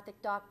naturopathic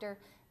doctor.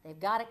 They've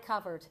got it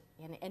covered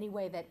in any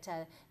way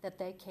that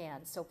they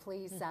can. So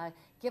please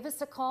give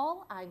us a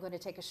call. I'm going to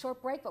take a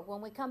short break, but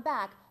when we come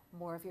back,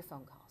 more of your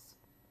phone calls.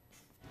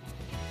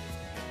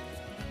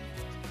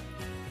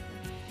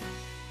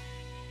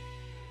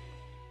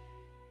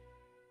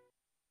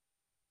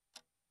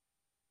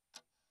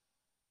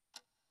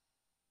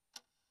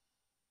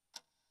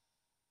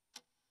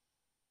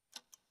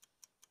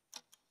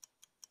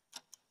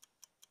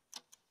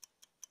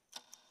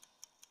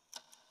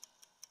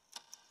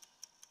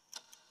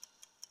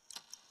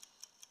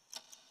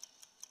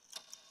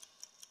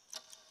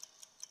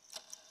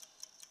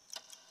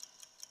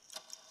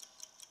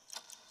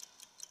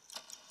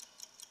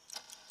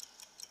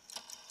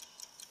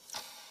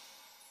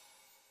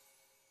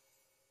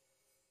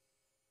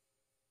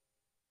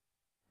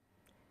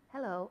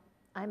 Hello,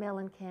 I'm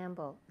Ellen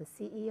Campbell, the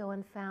CEO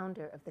and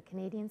founder of the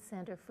Canadian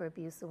Centre for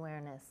Abuse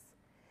Awareness.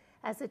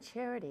 As a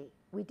charity,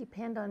 we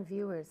depend on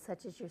viewers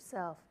such as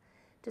yourself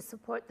to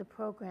support the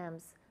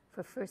programs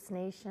for First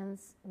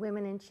Nations,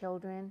 women and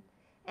children,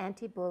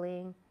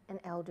 anti-bullying, and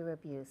elder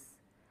abuse.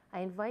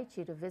 I invite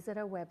you to visit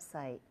our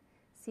website,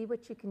 see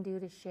what you can do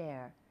to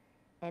share.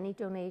 Any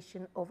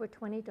donation over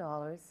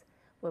 $20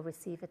 will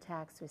receive a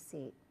tax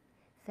receipt.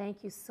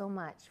 Thank you so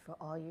much for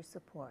all your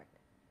support.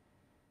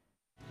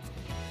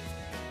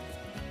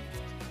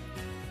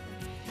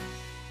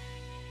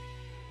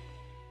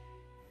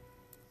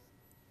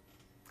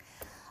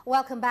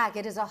 Welcome back.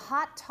 It is a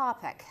hot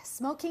topic,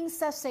 smoking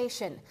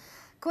cessation.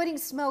 Quitting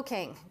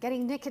smoking,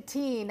 getting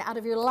nicotine out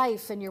of your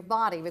life and your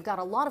body. We've got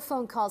a lot of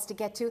phone calls to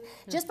get to.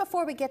 Just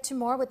before we get to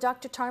more with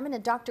Dr. Tarman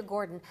and Dr.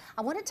 Gordon,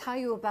 I want to tell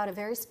you about a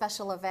very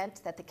special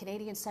event that the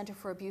Canadian Centre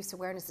for Abuse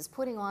Awareness is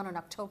putting on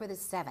October the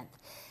 7th.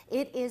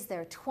 It is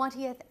their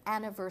 20th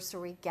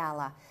anniversary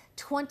gala.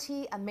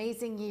 20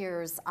 amazing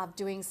years of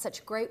doing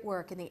such great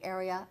work in the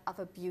area of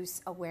abuse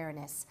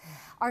awareness.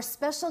 Our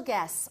special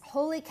guests,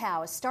 holy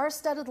cow, a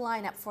star-studded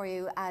lineup for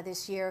you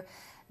this year.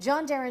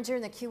 John Derringer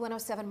and the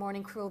Q107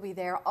 morning crew will be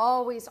there.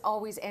 Always,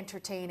 always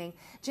entertaining.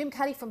 Jim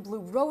Cuddy from Blue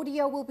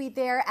Rodeo will be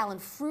there. Alan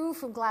Frew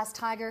from Glass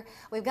Tiger.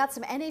 We've got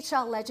some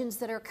NHL legends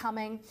that are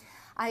coming.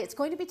 It's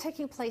going to be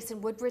taking place in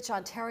Woodbridge,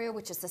 Ontario,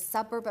 which is a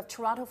suburb of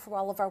Toronto for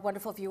all of our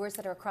wonderful viewers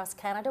that are across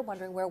Canada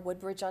wondering where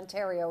Woodbridge,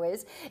 Ontario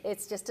is.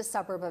 It's just a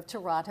suburb of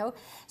Toronto.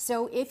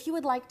 So if you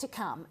would like to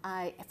come,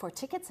 for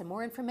tickets and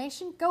more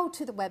information, go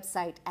to the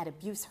website at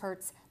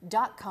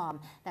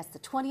abusehurts.com. That's the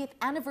 20th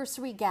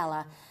anniversary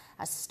gala.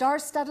 A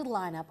star-studded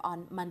lineup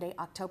on Monday,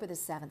 October the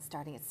 7th,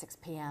 starting at 6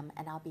 p.m.,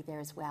 and I'll be there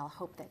as well.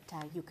 Hope that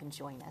you can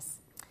join us.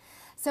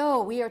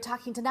 So we are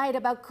talking tonight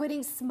about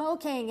quitting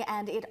smoking,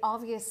 and it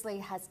obviously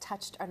has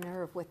touched a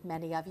nerve with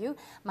many of you.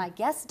 My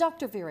guests,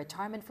 Dr. Vera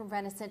Tarman from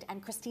Renaissance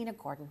and Christina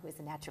Gordon, who is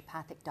a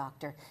naturopathic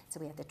doctor. So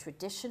we have the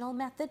traditional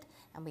method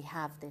and we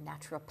have the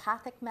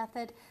naturopathic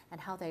method,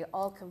 and how they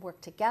all can work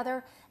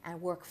together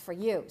and work for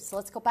you. So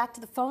let's go back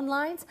to the phone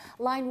lines.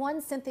 Line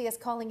 1, Cynthia is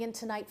calling in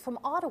tonight from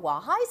Ottawa.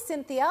 Hi,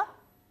 Cynthia.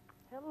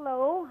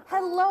 Hello.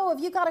 Hello. Have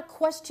you got a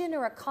question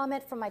or a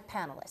comment from my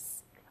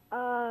panelists?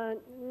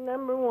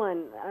 Number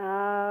one,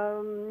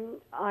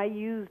 I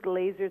used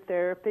laser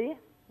therapy,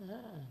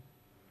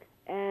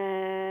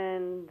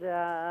 and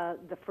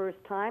the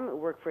first time it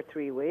worked for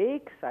 3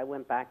 weeks. I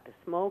went back to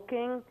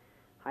smoking.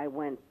 I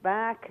went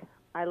back.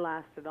 I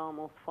lasted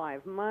almost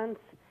 5 months,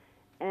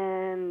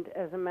 and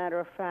as a matter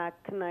of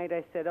fact, tonight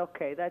I said,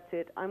 okay, that's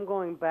it. I'm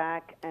going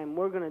back, and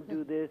we're going to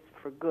do this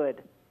for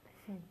good.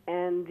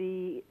 And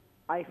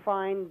I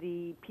find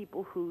the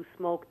people who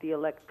smoke the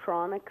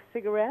electronic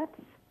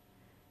cigarettes,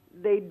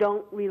 they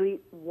don't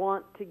really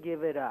want to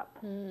give it up.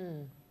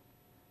 To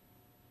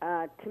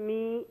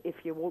me,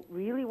 if you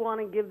really want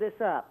to give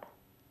this up,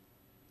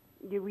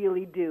 you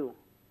really do.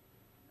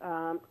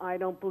 I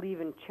don't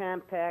believe in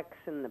Champex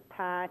and the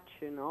patch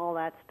and all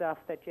that stuff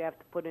that you have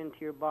to put into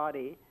your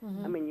body.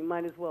 I mean, you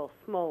might as well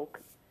smoke.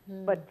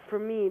 But for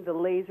me, the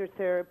laser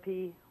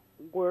therapy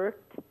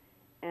worked,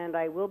 and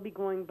I will be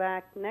going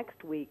back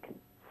next week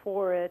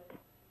for it.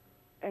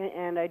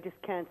 And I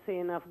just can't say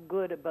enough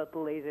good about the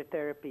laser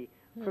therapy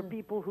for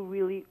people who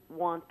really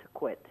want to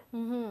quit.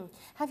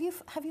 Have you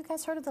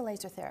guys heard of the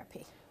laser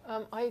therapy?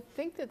 I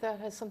think that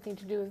has something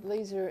to do with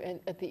laser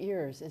at the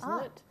ears,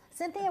 isn't it?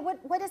 Cynthia,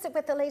 what is it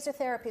with the laser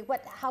therapy?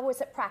 How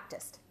is it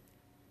practiced?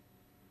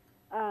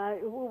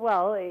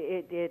 Well,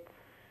 it's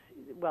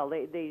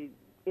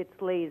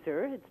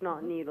laser. It's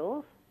not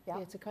needles. Yeah,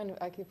 it's a kind of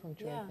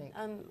acupuncture, I think.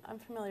 I'm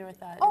familiar with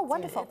that. Oh,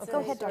 wonderful.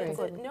 Go ahead, Dr.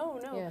 Gordon. No.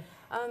 Yeah.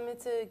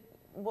 It's a,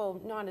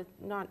 well, not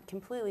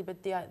completely,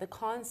 but the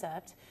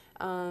concept.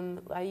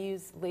 I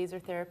use laser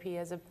therapy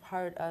as a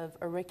part of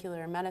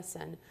auricular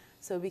medicine.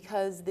 So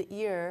because the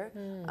ear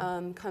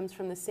comes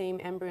from the same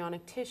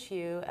embryonic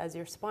tissue as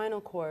your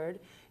spinal cord,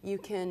 you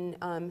can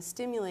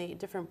stimulate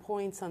different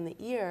points on the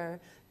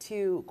ear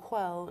to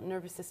quell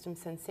nervous system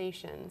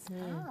sensations.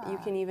 You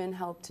can even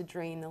help to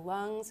drain the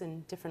lungs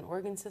and different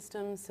organ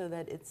systems so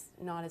that it's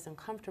not as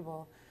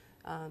uncomfortable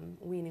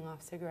weaning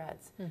off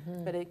cigarettes.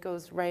 But it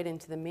goes right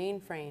into the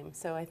mainframe.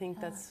 So I think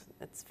that's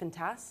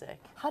fantastic.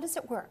 How does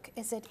it work?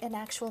 Is it an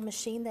actual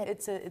machine that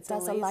it's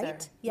does a laser.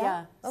 light?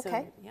 Yeah.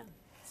 Okay. So, yeah.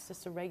 It's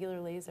just a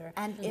regular laser.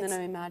 And then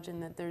I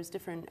imagine that there's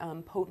different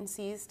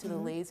potencies to the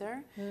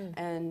laser,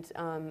 and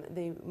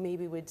they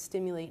maybe would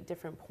stimulate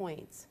different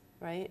points,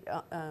 right,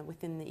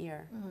 within the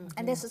ear.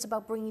 And this is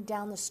about bringing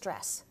down the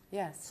stress.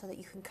 Yes. So that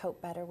you can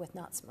cope better with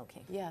not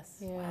smoking. Yes.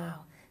 Yeah.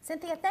 Wow.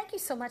 Cynthia, thank you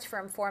so much for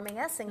informing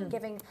us and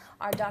giving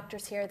our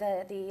doctors here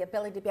the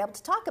ability to be able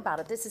to talk about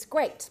it. This is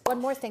great. One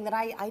more thing that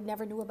I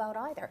never knew about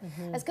either.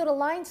 Let's go to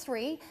line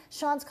 3.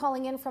 Sean's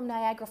calling in from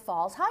Niagara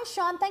Falls. Hi,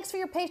 Sean. Thanks for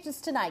your patience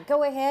tonight.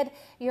 Go ahead.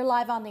 You're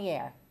live on the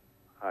air.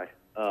 Hi.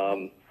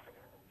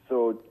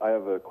 So I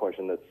have a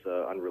question that's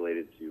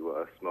unrelated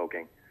to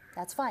smoking.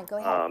 That's fine. Go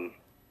ahead.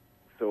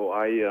 So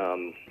I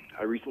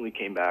recently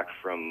came back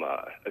from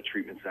a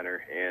treatment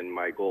center, and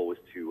my goal was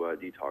to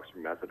detox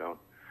from methadone.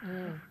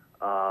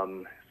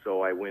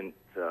 So I went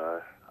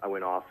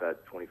off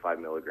at 25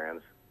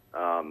 milligrams,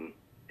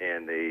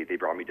 and they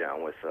brought me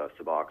down with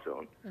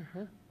Suboxone,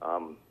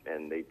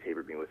 and they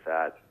tapered me with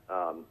that.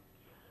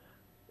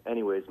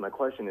 Anyways, my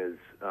question is,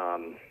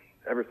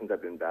 ever since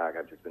I've been back,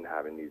 I've just been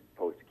having these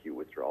post-acute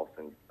withdrawal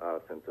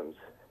symptoms,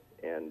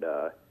 and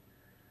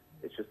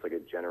it's just like a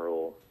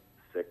general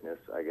sickness,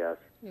 I guess.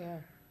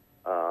 Yeah.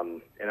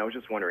 And I was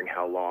just wondering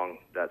how long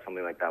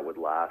something like that would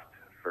last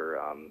for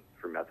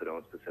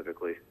methadone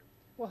specifically.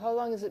 Well, how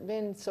long has it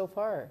been so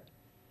far?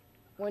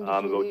 When did you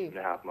about leave?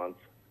 2.5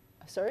 months.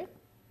 Sorry?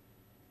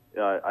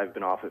 I've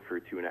been off it for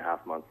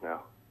 2.5 months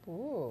now.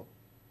 Ooh.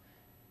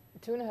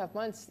 2.5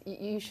 months.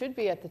 You should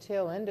be at the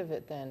tail end of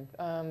it then.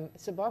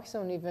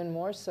 Suboxone even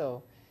more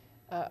so.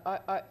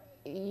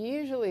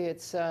 Usually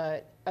it's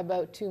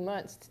about 2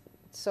 months,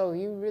 so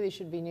you really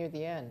should be near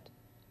the end.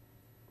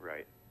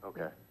 Right.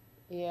 Okay.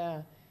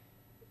 Yeah.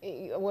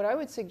 What I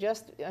would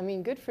suggest, I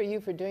mean, good for you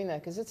for doing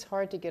that, because it's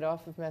hard to get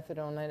off of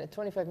methadone. And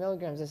 25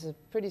 milligrams is a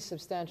pretty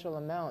substantial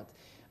amount.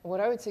 What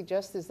I would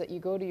suggest is that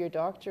you go to your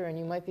doctor, and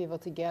you might be able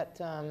to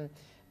get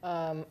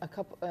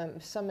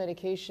some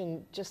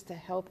medication just to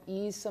help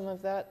ease some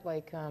of that,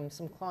 like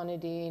some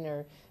clonidine,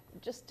 or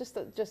just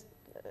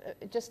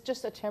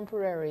a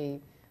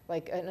temporary,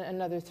 like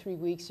another 3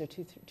 weeks or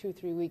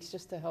 3 weeks,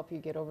 just to help you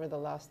get over the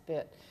last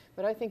bit.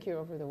 But I think you're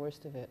over the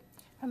worst of it.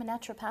 From a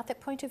naturopathic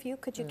point of view,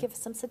 could you give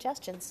some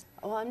suggestions?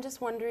 Well, I'm just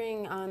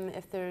wondering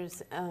if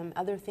there's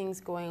other things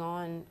going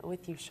on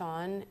with you,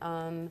 Sean.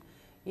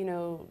 You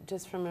know,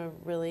 just from a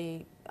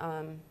really,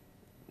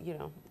 you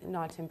know,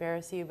 not to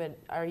embarrass you, but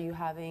are you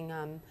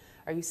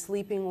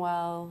sleeping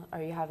well?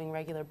 Are you having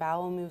regular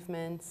bowel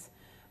movements?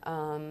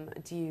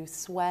 Do you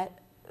sweat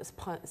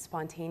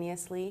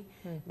spontaneously?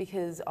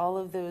 Because all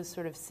of those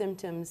sort of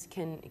symptoms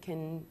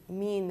can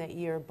mean that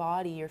your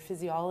body, your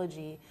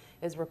physiology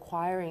is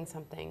requiring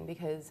something,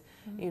 because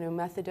you know,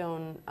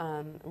 methadone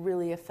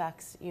really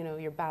affects, you know,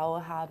 your bowel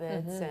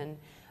habits, and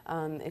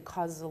it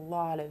causes a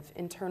lot of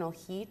internal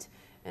heat,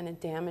 and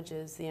it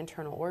damages the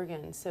internal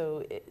organs.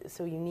 So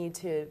you need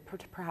to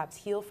perhaps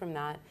heal from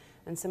that,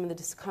 and some of the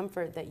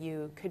discomfort that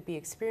you could be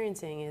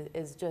experiencing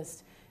is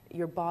just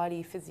your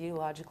body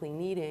physiologically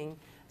needing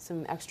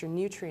some extra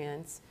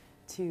nutrients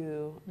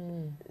to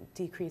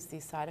decrease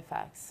these side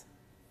effects.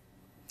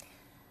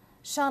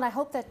 Sean, I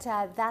hope that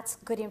that's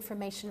good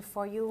information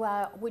for you.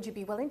 Would you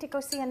be willing to go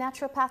see a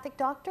naturopathic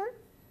doctor?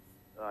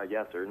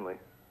 Yeah, certainly.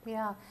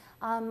 Yeah.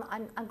 I'm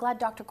glad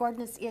Dr.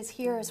 Gordon is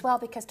here as well,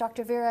 because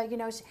Dr. Vera, you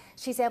know,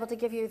 she's able to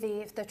give you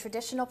the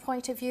traditional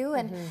point of view,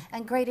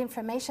 and great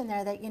information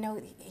there that, you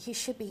know, he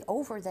should be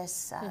over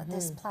this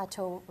this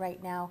plateau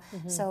right now.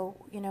 So,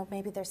 you know,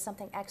 maybe there's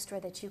something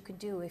extra that you could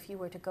do if you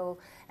were to go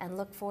and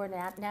look for a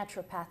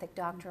naturopathic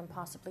doctor and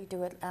possibly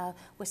do it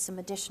with some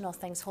additional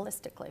things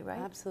holistically, right?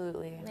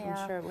 Absolutely. Yeah.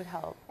 I'm sure it would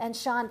help. And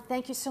Sean,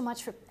 thank you so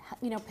much for,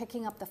 you know,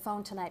 picking up the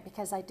phone tonight,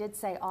 because I did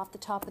say off the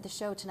top of the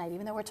show tonight,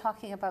 even though we're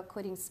talking about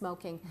quitting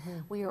smoking,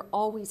 we are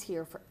always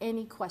here for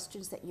any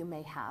questions that you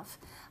may have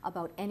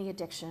about any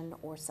addiction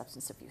or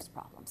substance abuse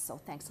problems. So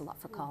thanks a lot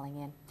for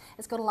calling in.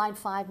 Let's go to line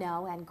 5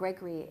 now, and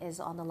Gregory is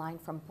on the line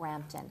from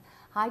Brampton.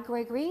 Hi,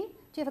 Gregory.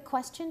 Do you have a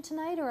question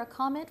tonight or a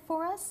comment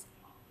for us?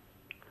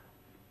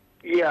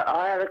 Yeah,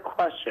 I had a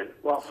question.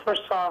 Well,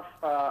 first off,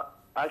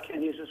 I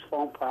can use this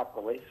phone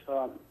properly,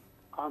 so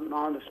I'm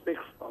on the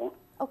speakerphone.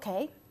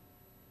 Okay.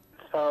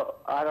 So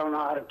I don't know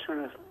how to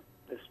turn the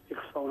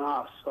speakerphone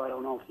off, so I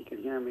don't know if you can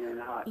hear me or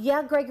not.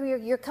 Yeah, Gregory,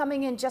 you're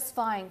coming in just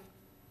fine.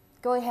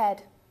 Go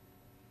ahead.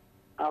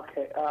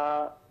 Okay.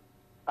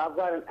 I've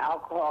got an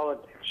alcohol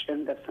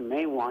addiction. That's the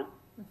main one.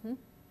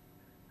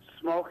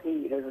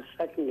 Smoking is a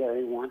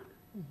secondary one.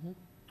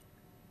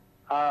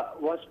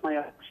 What's my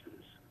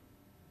options?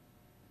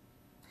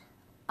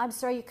 I'm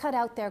sorry, you cut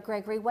out there,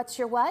 Gregory. What's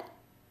your what?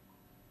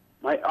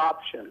 My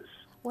options.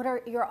 What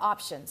are your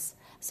options?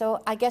 So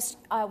I guess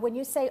when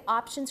you say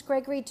options,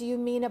 Gregory, do you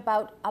mean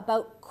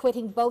about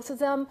quitting both of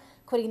them,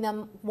 quitting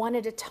them one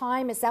at a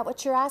time? Is that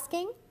what you're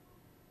asking?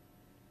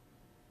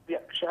 Yeah.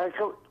 Should I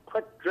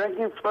quit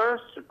drinking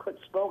first or quit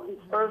smoking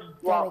first?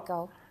 There we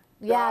go.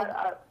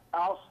 Yeah.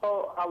 I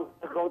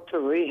want to go to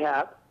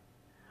rehab.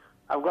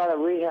 I've got a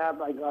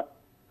rehab. I got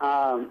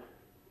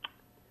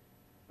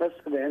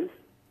listed in.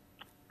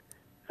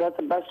 Is that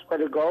the best way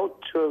to go,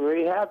 to a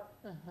rehab?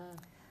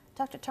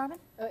 Dr. Tarman?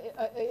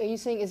 Are you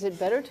saying, is it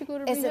better to go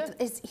to rehab?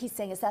 He's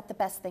saying, is that the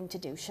best thing to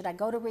do? Should I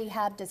go to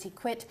rehab? Does he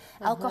quit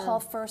alcohol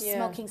first,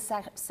 smoking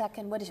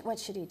second? What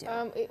should he do?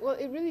 Well,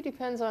 it really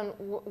depends on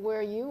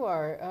where you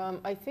are.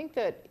 I think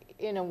that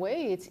in a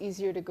way it's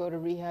easier to go to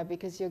rehab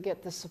because you'll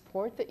get the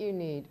support that you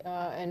need.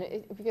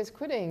 Because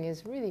quitting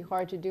is really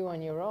hard to do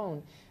on your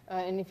own.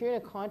 And if you're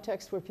in a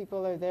context where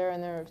people are there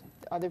and there are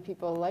other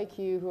people like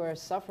you who are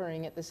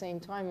suffering at the same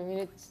time, I mean,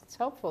 it's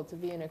helpful to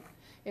be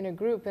in a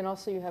group, and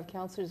also you have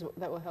counselors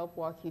that will help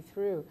walk you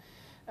through.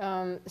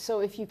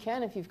 So if you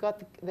can, if you've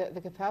got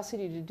the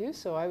capacity to do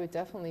so, I would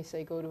definitely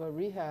say go to a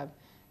rehab.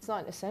 It's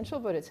not essential,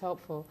 but it's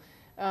helpful.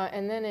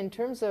 And then in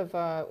terms of,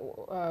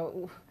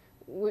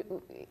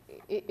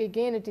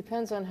 again, it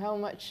depends on how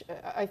much.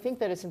 I think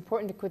that it's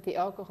important to quit the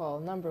alcohol.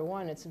 Number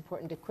one, it's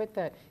important to quit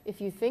that.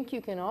 If you think you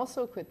can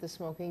also quit the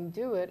smoking,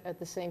 do it at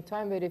the same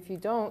time. But if you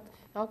don't,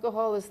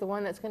 alcohol is the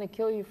one that's going to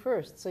kill you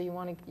first. So you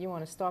want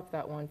to stop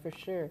that one for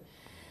sure.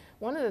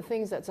 One of the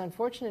things that's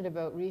unfortunate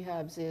about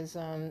rehabs is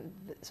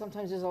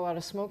sometimes there's a lot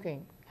of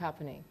smoking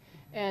happening.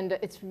 And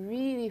it's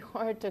really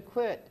hard to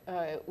quit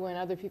when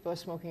other people are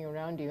smoking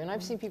around you. And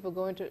I've seen people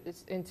go into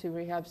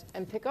rehabs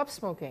and pick up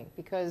smoking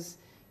because,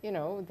 you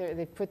know,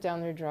 they put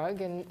down their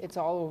drug and it's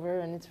all over,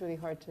 and it's really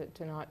hard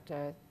to not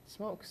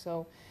smoke.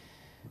 So,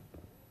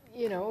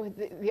 you know,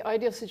 the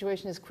ideal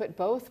situation is quit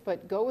both,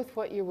 but go with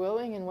what you're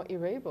willing and what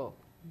you're able.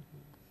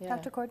 Yeah.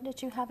 Dr. Gordon,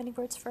 did you have any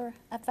words for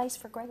advice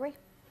for Gregory?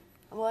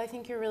 Well, I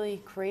think you're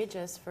really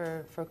courageous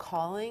for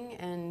calling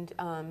and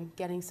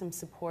getting some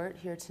support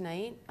here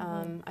tonight.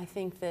 I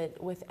think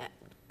that with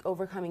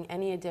overcoming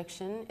any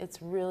addiction,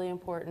 it's really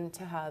important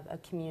to have a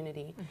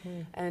community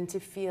and to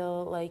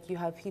feel like you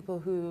have people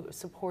who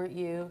support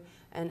you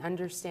and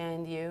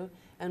understand you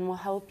and will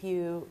help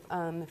you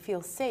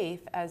feel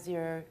safe as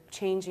you're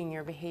changing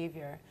your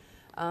behavior.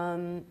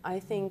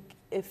 I think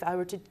if I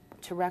were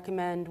to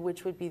recommend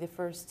which would be the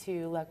first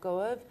to let go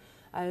of,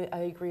 I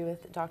agree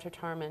with Dr.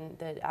 Tarman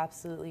that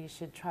absolutely you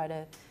should try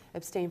to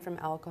abstain from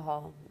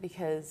alcohol,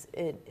 because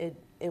it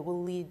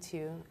will lead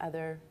to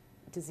other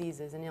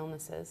diseases and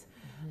illnesses.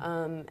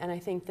 And I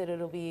think that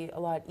it'll be a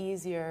lot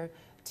easier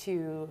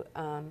to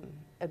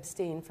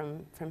abstain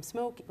from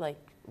smoke, like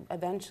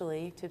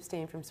eventually to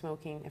abstain from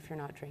smoking if you're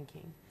not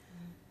drinking.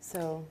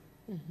 So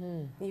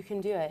you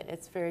can do it.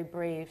 It's very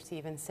brave to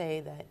even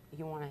say that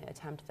you want to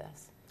attempt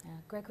this. Yeah.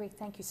 Gregory,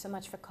 thank you so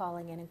much for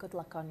calling in, and good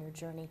luck on your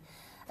journey.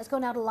 Let's go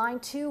now to line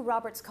 2.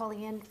 Robert's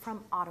calling in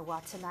from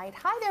Ottawa tonight.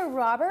 Hi there,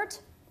 Robert.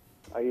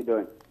 How you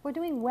doing? We're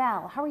doing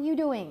well. How are you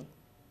doing?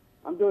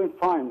 I'm doing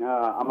fine.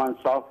 I'm on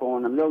cell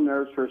phone. I'm a little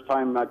nervous, first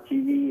time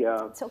TV.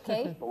 It's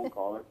okay. Phone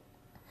caller.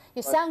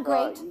 You sound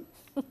great.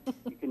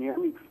 You can hear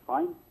me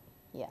fine?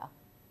 Yeah.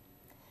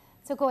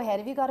 So go ahead.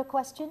 Have you got a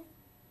question?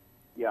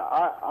 Yeah,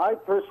 I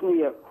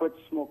personally have quit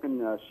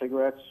smoking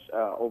cigarettes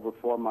over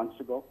 4 months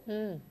ago.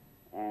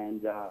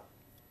 And the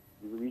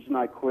reason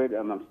I quit,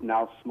 I'm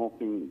now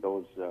smoking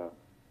those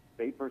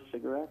vapor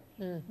cigarettes.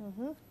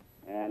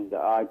 And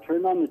I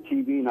turned on the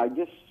TV, and I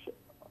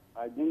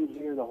didn't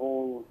hear the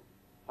whole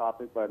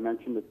topic, but I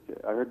mentioned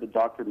that I heard the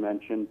doctor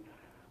mention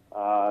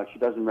she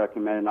doesn't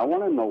recommend it. And I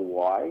want to know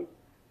why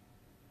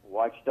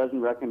she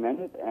doesn't recommend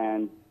it.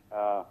 And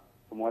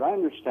from what I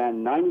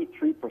understand,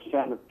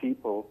 93% of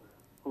people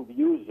who've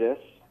used this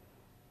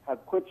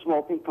have quit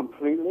smoking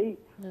completely.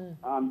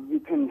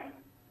 You can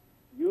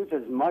use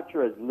as much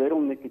or as little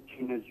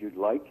nicotine as you'd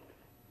like.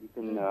 You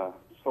can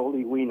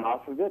slowly wean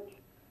off of it.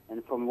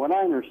 And from what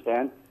I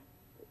understand,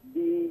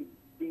 the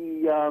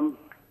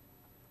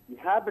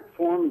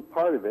habit-forming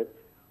part of it,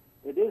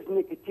 it is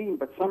nicotine,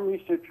 but some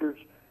researchers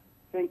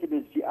think it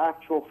is the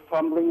actual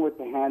fumbling with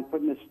the hand,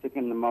 putting the stick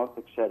in the mouth,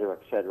 et cetera,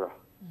 et cetera.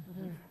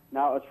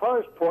 Now, as far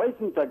as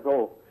poisons that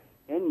go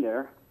in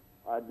there,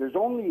 there's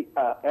only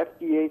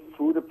FDA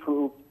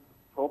food-approved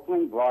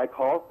propylene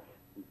glycol,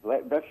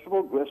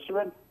 vegetable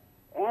glycerin,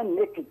 and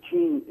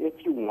nicotine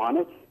if you want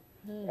it,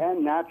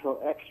 and natural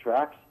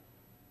extracts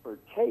for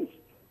taste.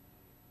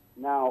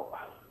 Now,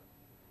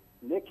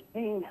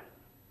 nicotine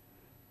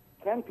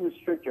can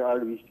constrict your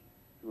arteries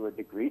to a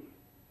degree,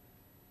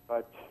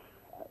 but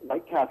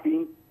like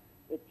caffeine,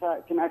 it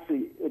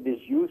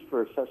is used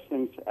for such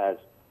things as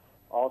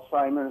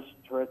Alzheimer's,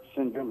 Tourette's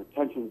syndrome,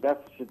 attention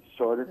deficit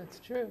disorder,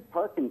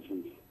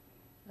 Parkinson's.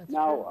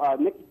 Now,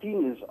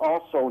 nicotine is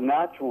also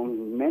natural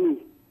in many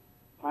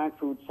plant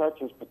foods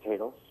such as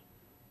potatoes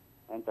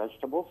and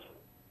vegetables.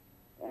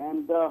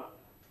 And the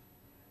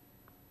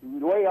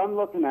way I'm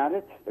looking at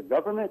it, the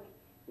government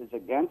is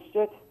against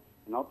it,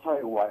 and I'll tell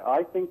you why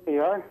I think they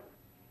are.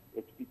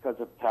 It's because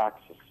of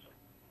taxes.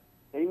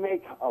 They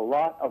make a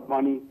lot of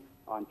money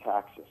on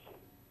taxes.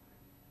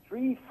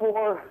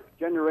 3-4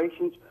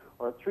 generations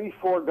or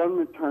 3-4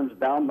 government terms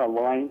down the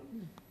line,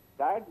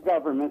 that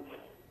government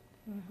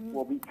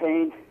will be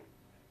paying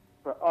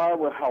for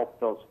our health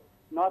bills,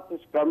 not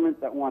this government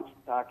that wants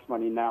tax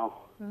money now.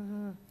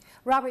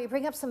 Robert, you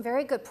bring up some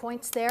very good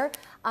points there.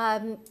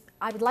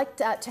 I would like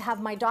to have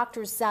my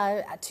doctors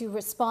to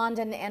respond,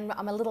 and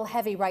I'm a little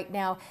heavy right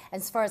now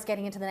as far as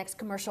getting into the next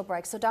commercial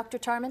break. So Dr.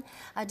 Tarman,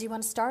 do you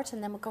want to start,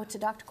 and then we'll go to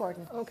Dr.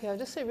 Gordon? Okay, I'll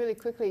just say really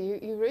quickly,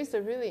 you raised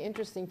a really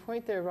interesting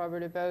point there,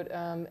 Robert, about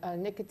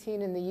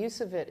nicotine and the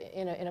use of it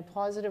in a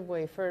positive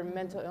way for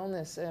mental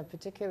illness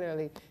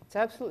particularly. It's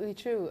absolutely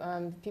true.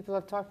 People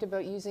have talked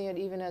about using it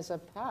even as a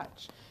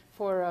patch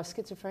for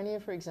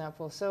schizophrenia, for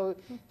example. So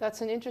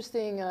that's an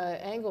interesting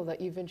angle that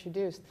you've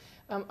introduced.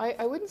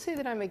 I wouldn't say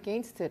that I'm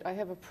against it. I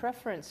have a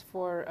preference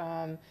for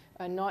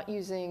not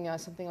using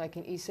something like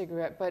an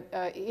e-cigarette. But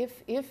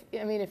if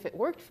it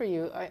worked for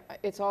you,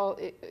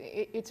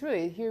 it's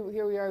really here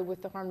we are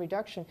with the harm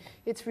reduction.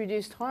 It's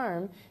reduced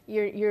harm.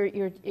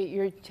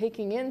 You're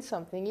taking in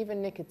something,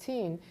 even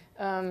nicotine,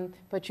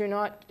 but you're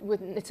not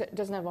it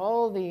doesn't have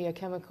all the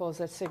chemicals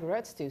that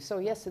cigarettes do. So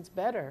yes, it's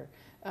better.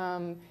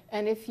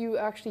 And if you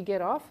actually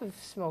get off of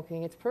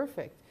smoking, it's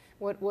perfect.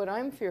 What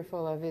I'm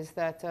fearful of is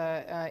that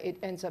it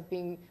ends up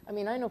being,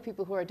 I know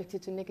people who are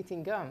addicted to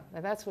nicotine gum.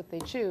 Now that's what they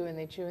chew, and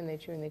they chew, and they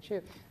chew, and they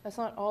chew. That's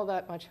not all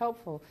that much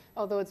helpful,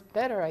 although it's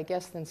better, I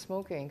guess, than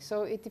smoking.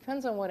 So it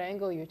depends on what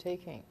angle you're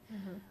taking.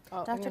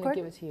 I'm going to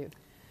give it to you.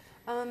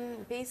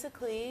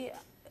 Basically,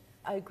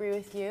 I agree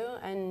with you,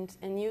 and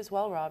you as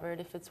well, Robert.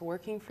 If it's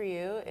working for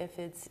you, if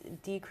it's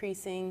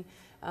decreasing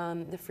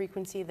the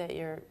frequency that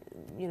you're,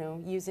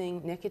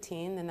 using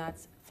nicotine, then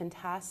that's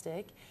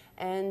fantastic.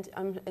 And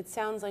it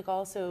sounds like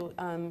also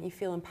you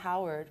feel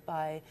empowered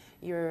by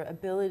your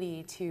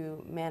ability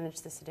to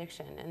manage this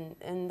addiction,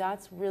 and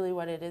that's really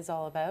what it is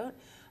all about.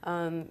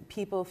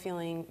 People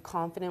feeling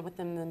confident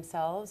within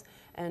themselves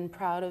and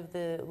proud of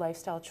the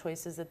lifestyle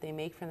choices that they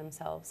make for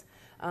themselves.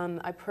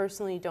 I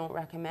personally don't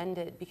recommend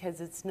it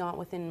because it's not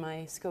within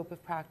my scope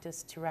of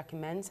practice to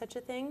recommend such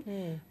a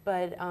thing,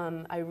 but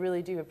I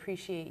really do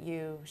appreciate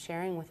you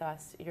sharing with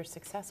us your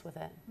success with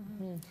it.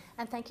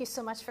 And thank you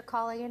so much for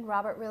calling and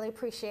Robert. Really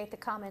appreciate the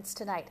comments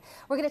tonight.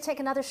 We're going to take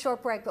another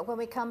short break, but when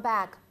we come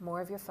back,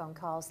 more of your phone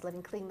calls.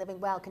 Living Clean, Living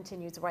Well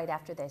continues right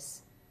after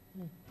this.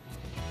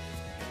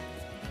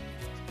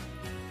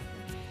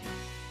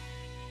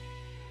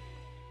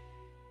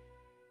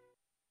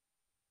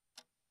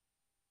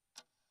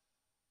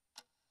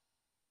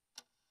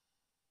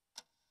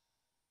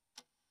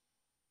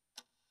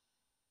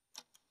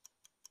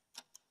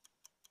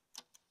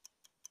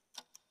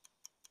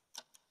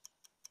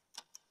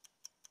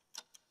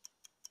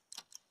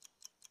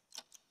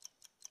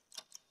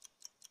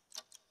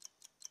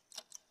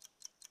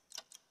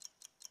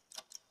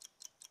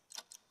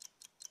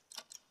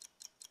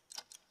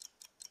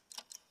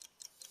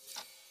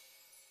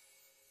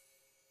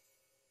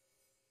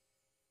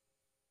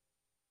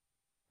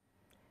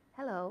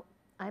 Hello,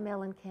 I'm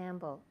Ellen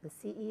Campbell, the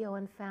CEO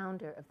and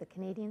founder of the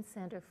Canadian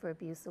Centre for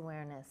Abuse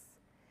Awareness.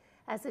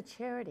 As a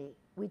charity,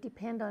 we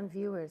depend on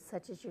viewers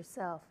such as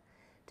yourself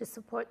to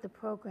support the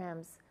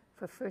programs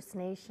for First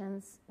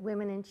Nations,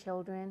 women and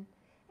children,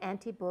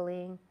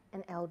 anti-bullying,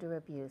 and elder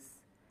abuse.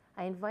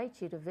 I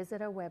invite you to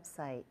visit our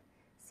website,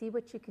 see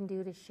what you can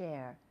do to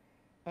share.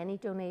 Any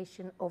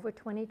donation over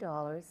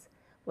 $20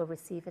 will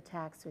receive a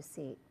tax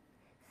receipt.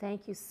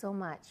 Thank you so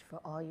much for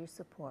all your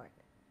support.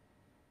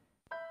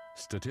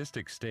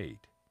 Statistics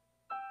state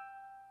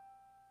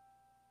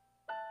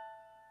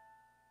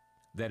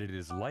that it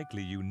is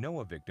likely you know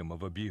a victim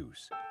of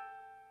abuse.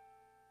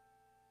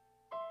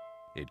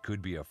 It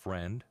could be a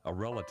friend, a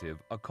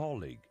relative, a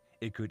colleague.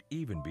 It could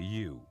even be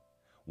you.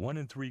 1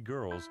 in 3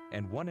 girls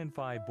and 1 in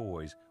 5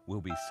 boys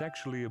will be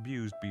sexually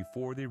abused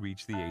before they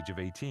reach the age of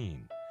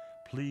 18.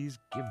 Please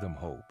give them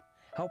hope.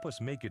 Help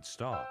us make it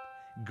stop.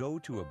 Go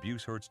to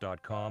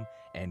abusehurts.com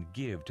and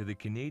give to the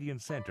Canadian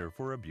Centre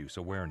for Abuse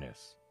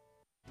Awareness.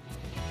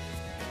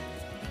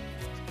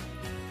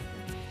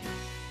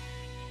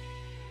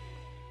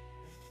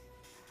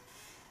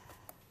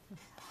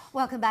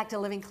 Welcome back to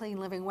Living Clean,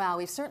 Living Well.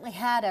 We've certainly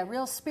had a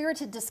real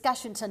spirited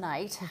discussion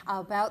tonight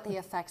about the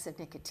effects of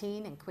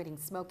nicotine and quitting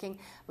smoking.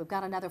 We've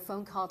got another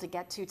phone call to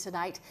get to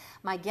tonight.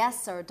 My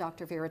guests are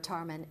Dr. Vera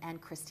Tarman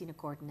and Christina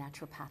Gordon,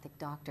 naturopathic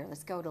doctor.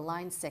 Let's go to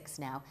line 6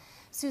 now.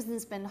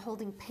 Susan's been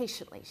holding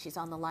patiently. She's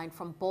on the line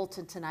from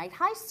Bolton tonight.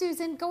 Hi,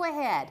 Susan. Go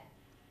ahead.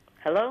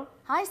 Hello?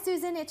 Hi,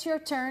 Susan. It's your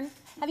turn.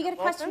 Have you got a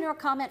question or a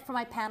comment for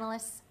my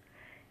panelists?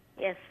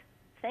 Yes.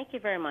 Thank you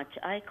very much.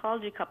 I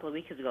called you a couple of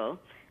weeks ago.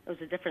 It was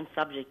a different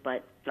subject,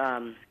 but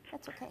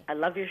that's okay. I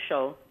love your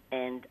show,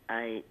 and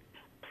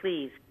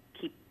please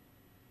keep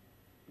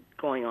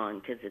going on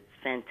because it's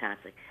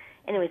fantastic.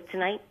 Anyways,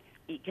 tonight,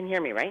 you can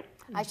hear me, right?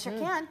 I sure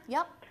can.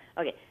 Yep.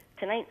 Okay.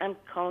 Tonight, I'm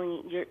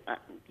calling your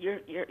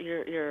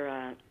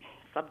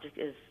subject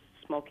is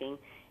smoking,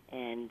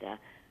 and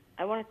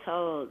I want to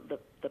tell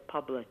the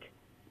public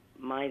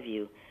my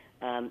view.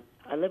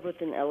 I live with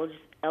an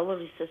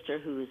elderly sister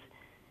who's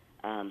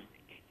on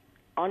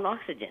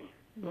oxygen.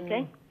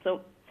 Okay,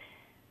 so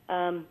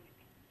I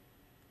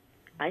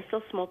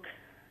still smoke.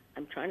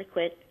 I'm trying to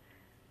quit,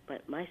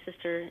 but my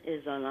sister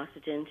is on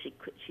oxygen.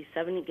 She's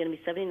 70, going to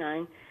be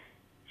 79.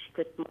 She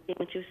quit smoking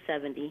when she was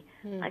 70.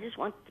 I just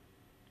want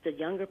the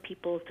younger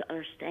people to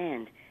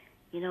understand,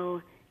 you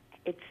know,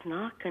 it's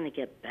not going to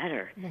get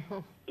better.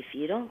 No. If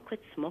you don't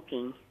quit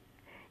smoking,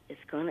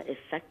 it's going to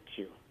affect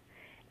you.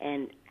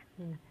 And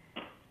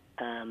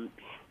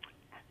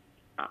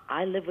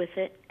I live with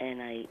it,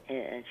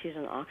 and she's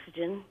on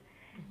oxygen.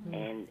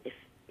 And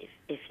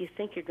if you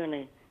think you're going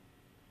to,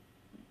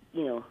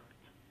 you know,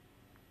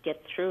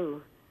 get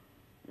through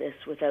this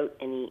without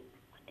any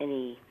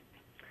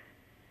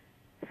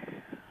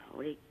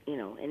what do you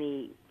know,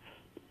 any,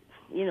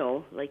 you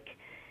know, like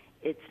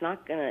it's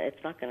not gonna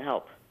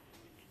help.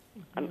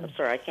 I'm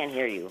sorry, I can't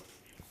hear you.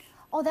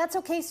 Oh, that's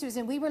okay,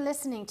 Susan. We were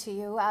listening to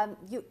you.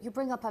 You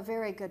bring up a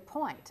very good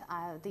point.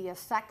 The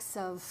effects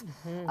of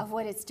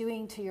what it's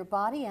doing to your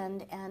body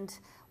and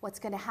what's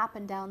going to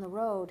happen down the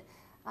road.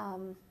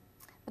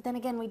 But then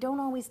again, we don't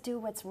always do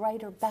what's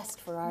right or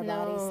best for our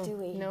bodies, do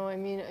we? No, I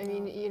mean,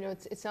 you know,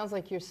 it sounds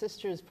like your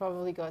sister's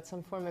probably got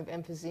some form of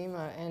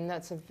emphysema, and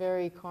that's a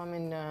very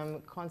common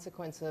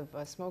consequence of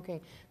smoking.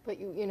 But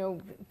you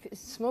know,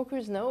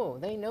 smokers know.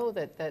 They know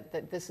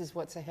that this is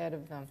what's ahead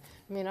of them.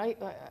 I mean, I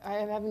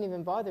haven't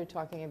even bothered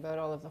talking about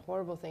all of the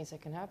horrible things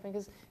that can happen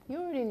because you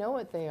already know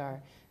what they are.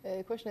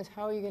 The question is,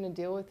 how are you going to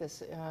deal with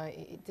this?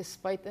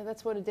 Despite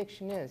that's what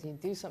addiction is. You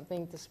do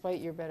something despite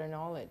your better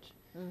knowledge.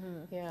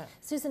 Yeah.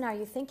 Susan, are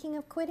you thinking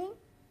of quitting?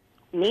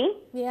 Me?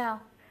 Yeah.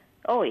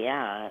 Oh,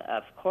 yeah,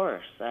 of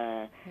course.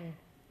 I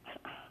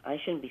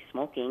shouldn't be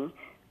smoking.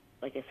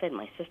 Like I said,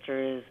 my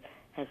sister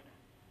has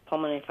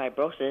pulmonary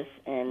fibrosis,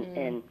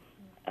 and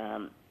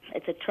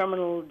it's a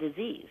terminal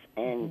disease.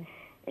 And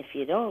if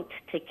you don't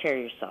take care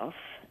of yourself,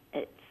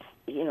 it's,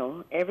 you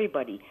know,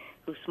 everybody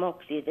who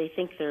smokes, they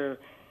think they're,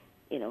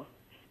 you know.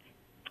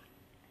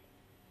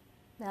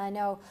 I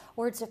know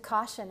words of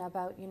caution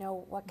about, you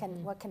know, what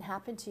can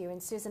happen to you. And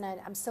Susan,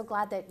 I'm so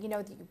glad that, you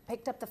know, that you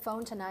picked up the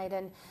phone tonight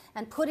and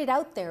put it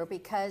out there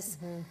because,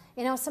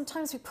 you know,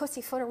 sometimes we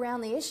pussyfoot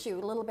around the issue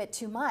a little bit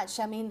too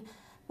much. I mean,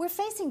 we're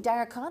facing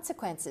dire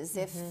consequences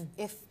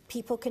if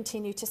people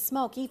continue to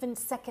smoke, even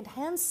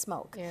secondhand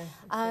smoke.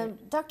 Yeah,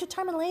 Dr.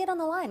 Tarman, lay it on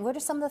the line. What are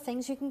some of the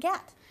things you can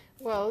get?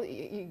 Well,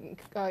 you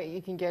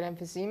can get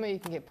emphysema, you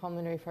can get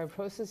pulmonary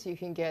fibrosis, you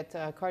can get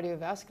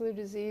cardiovascular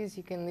disease,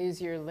 you can lose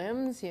your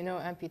limbs,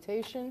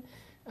 amputation.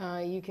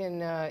 You can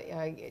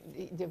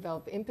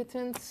develop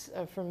impotence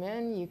for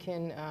men. You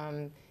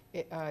can,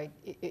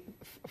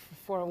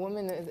 for a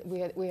woman,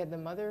 we had the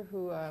mother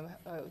who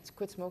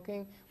quit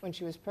smoking when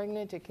she was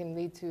pregnant. It can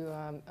lead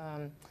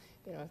to,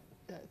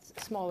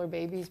 smaller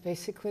babies,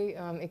 basically.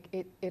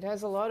 It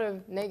has a lot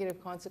of negative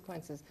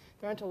consequences.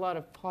 There aren't a lot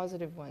of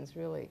positive ones,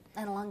 really.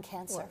 And lung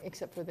cancer. Well,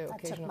 except for the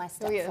occasional. Took my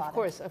Oh, yeah,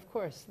 stepfather. of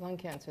course. Lung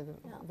cancer,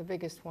 the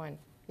biggest one.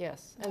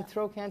 Yes, and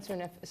throat cancer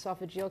and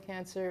esophageal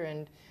cancer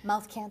and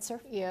mouth cancer.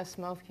 Yes,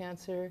 mouth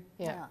cancer.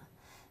 Yeah.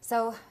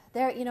 So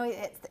there,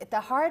 the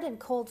hard and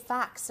cold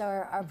facts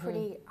are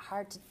pretty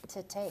hard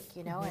to take,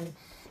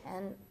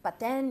 but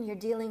then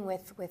you're dealing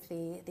with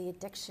the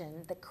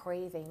addiction, the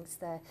cravings,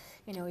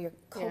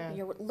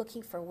 you're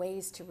looking for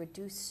ways to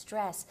reduce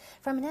stress.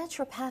 From a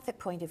naturopathic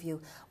point of view,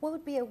 what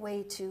would be a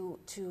way to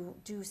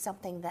do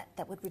something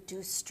that would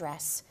reduce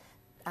stress?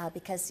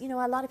 Because a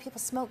lot of people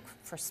smoke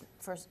for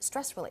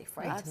stress relief,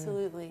 right?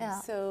 Absolutely.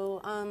 Yeah.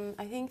 So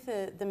I think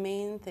the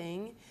main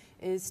thing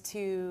is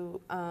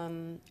to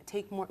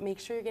make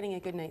sure you're getting a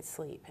good night's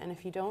sleep. And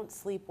if you don't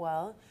sleep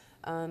well,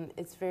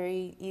 it's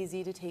very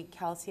easy to take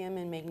calcium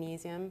and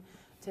magnesium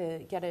to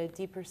get a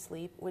deeper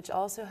sleep, which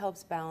also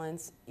helps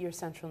balance your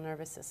central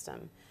nervous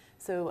system.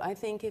 So I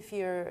think if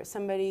you're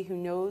somebody who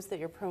knows that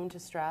you're prone to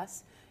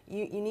stress,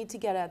 you need to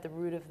get at the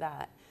root of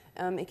that.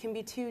 It can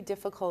be too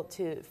difficult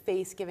to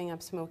face giving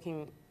up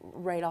smoking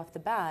right off the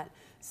bat.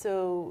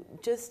 So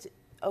just,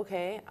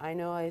 okay, I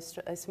know I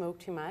smoke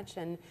too much,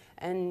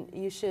 and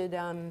you should,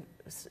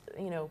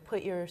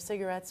 put your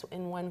cigarettes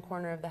in one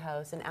corner of the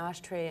house, an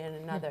ashtray in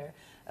another,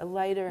 a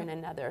lighter in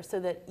another, so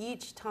that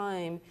each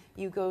time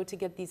you go to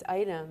get these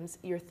items,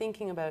 you're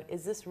thinking about,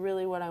 is this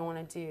really what I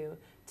want to do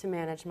to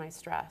manage my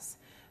stress?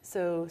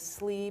 So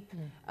sleep,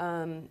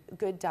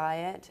 good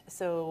diet.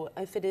 So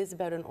if it is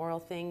about an oral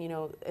thing,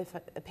 if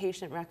a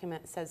patient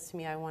says to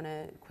me, I want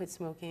to quit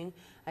smoking,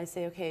 I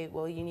say, okay,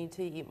 well, you need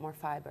to eat more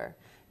fiber.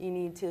 You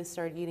need to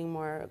start eating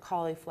more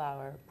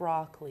cauliflower,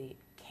 broccoli,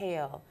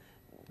 kale,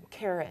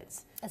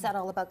 carrots. Is that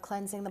all about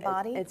cleansing the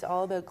body? It's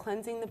all about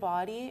cleansing the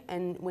body,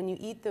 and when you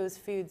eat those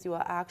foods, you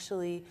will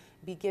actually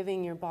be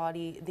giving your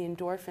body the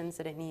endorphins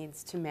that it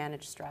needs to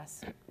manage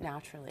stress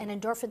naturally. And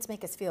endorphins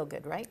make us feel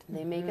good, right?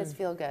 They make us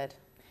feel good.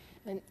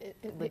 And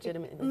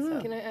legitimately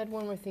so. Can I add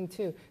one more thing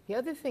too? The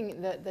other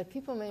thing that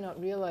people may not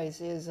realize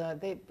is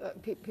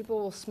people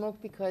will smoke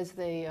because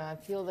they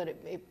feel that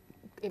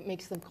it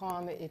makes them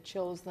calm, it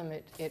chills them,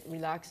 it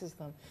relaxes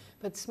them.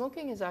 But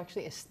smoking is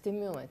actually a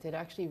stimulant. It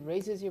actually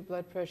raises your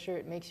blood pressure,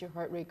 it makes your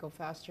heart rate go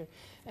faster.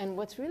 And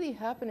what's really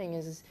happening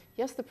is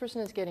yes, the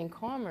person is getting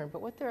calmer,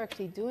 but what they're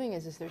actually doing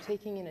is they're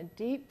taking in a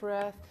deep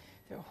breath,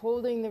 they're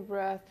holding the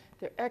breath,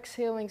 they're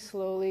exhaling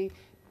slowly.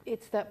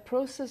 It's that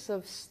process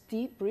of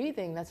deep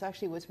breathing that's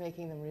actually what's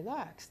making them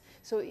relaxed.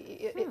 So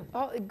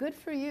good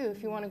for you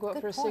if you want to go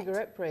out for a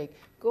cigarette break.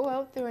 Go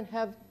out there and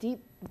have deep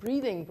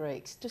breathing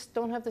breaks. Just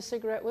don't have the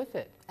cigarette with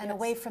it. And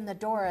away from the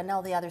door and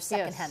all the other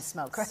secondhand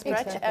smoke. Right?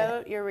 Stretch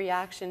out your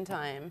reaction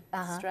time.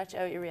 Stretch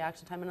out your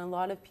reaction time. And a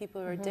lot of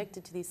people who are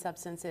addicted to these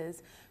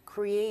substances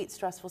create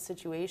stressful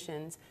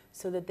situations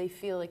so that they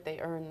feel like they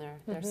earn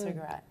their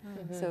cigarette.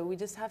 So we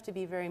just have to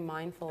be very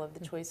mindful of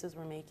the choices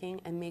we're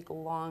making and make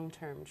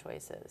long-term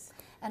choices.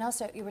 And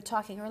also, you were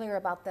talking earlier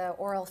about the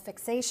oral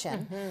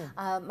fixation.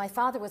 My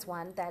father was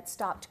one that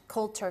stopped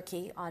cold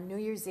turkey on New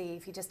Year's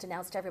Eve. He just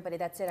announced to everybody,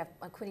 that's it,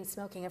 I'm quitting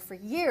smoking. And for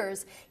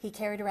years, he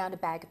carried around a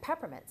bag of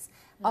peppermints.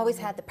 Always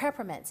had the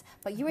peppermints.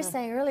 But you were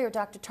saying earlier,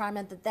 Dr.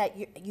 Tarman, that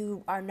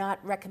you are not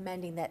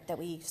recommending that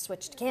we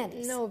switch to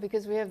candies. No,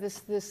 because we have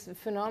this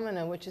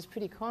phenomena, which is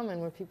pretty common,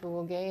 where people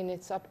will gain,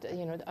 it's up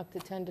to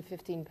 10 to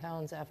 15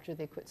 pounds after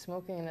they quit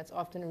smoking, and that's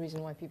often a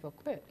reason why people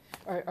quit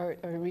or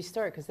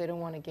restart, because they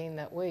don't want to gain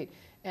that weight.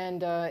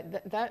 And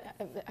that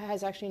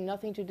has actually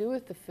nothing to do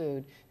with the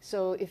food.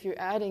 So if you're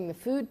adding the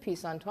food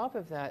piece on top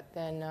of that,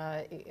 then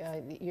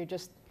you're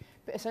just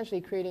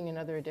essentially creating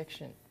another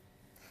addiction.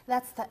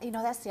 That's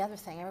the other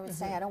thing. Everyone's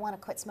saying, I don't want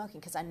to quit smoking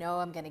because I know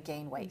I'm going to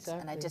gain weight,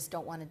 and I just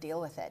don't want to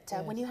deal with it.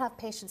 When you have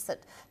patients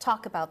that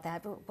talk about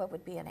that, what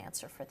would be an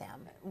answer for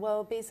them?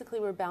 Well, basically,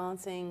 we're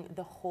balancing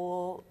the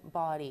whole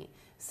body.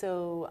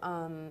 So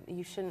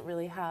you shouldn't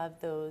really have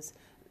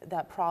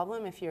that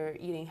problem if you're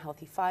eating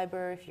healthy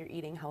fiber, if you're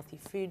eating healthy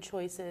food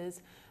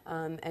choices,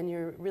 and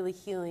you're really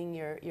healing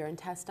your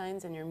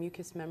intestines and your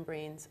mucous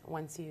membranes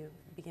once you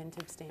begin to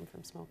abstain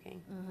from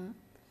smoking.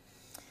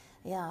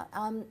 Yeah.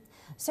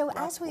 So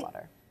lots of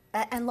water.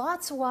 And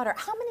lots of water.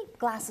 How many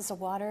glasses of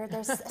water?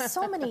 There's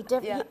so many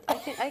different.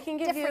 I can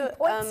give you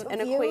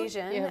an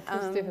equation.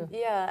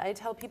 I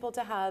tell people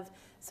to have.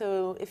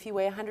 So if you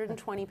weigh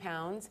 120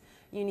 pounds,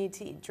 you need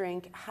to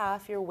drink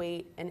half your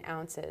weight in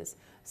ounces.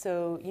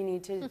 So you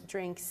need to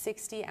drink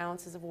 60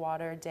 ounces of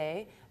water a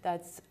day.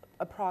 That's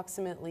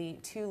approximately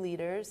 2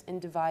 liters in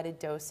divided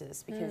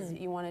doses, because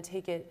you want to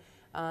take it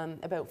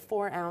about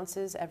 4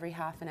 ounces every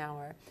half an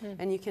hour.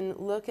 And you can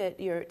look at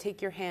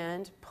take your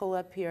hand, pull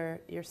up your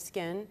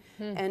skin,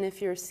 and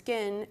if your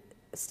skin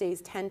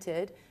stays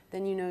tented,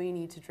 then you know you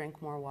need to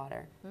drink more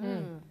water.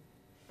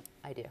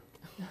 I do.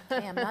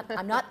 Okay,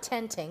 I'm not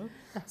tenting,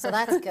 so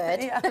that's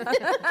good.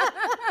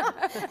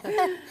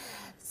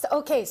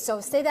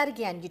 So say that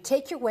again. You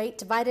take your weight,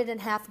 divide it in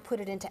half, and put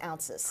it into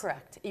ounces.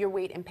 Correct. Your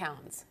weight in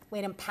pounds.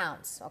 Weight in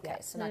pounds. Okay,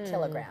 so not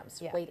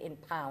kilograms. Weight in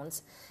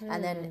pounds,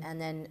 and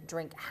then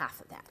drink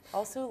half of that.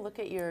 Also, look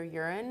at your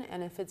urine,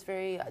 and if it's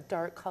very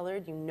dark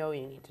colored, you know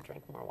you need to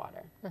drink more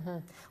water.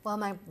 Well,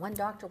 my one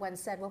doctor once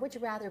said, "Well, would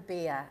you rather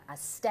be a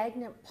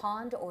stagnant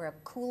pond or a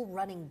cool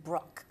running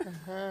brook?"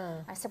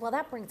 I said, "Well,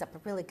 that brings up a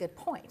really good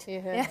point."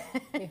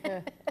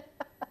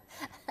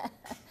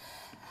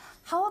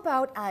 How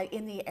about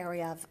in the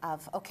area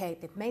of, okay,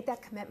 they've made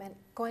that commitment,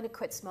 going to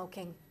quit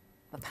smoking,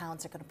 the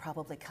pounds are going to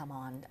probably come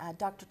on.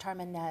 Dr.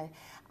 Tarman,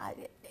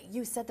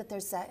 you said that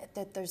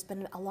there's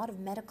been a lot of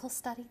medical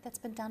study that's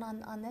been done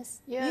on this?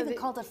 Yeah, you even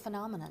called it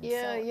phenomenon.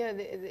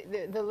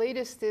 The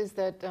latest is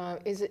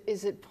that,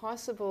 is it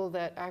possible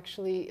that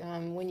actually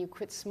when you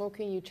quit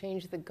smoking, you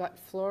change the gut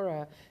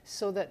flora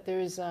so that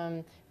there's,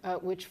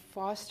 which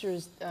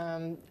fosters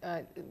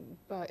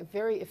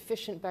very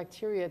efficient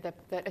bacteria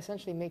that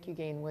essentially make you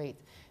gain weight.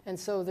 And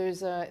so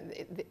there's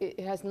it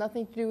has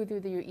nothing to do with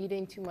whether you're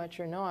eating too much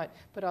or not,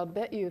 but I'll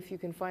bet you if you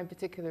can find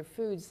particular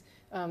foods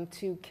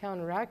to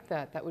counteract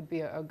that, that would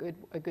be a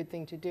good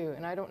thing to do.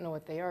 And I don't know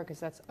what they are because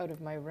that's out of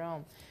my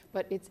realm.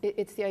 But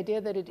it's the idea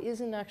that it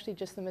isn't actually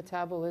just the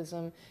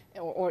metabolism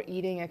or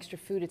eating extra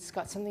food. It's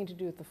got something to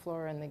do with the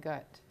flora in the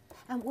gut.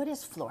 And what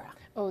is flora?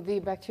 Oh, the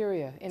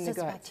bacteria in the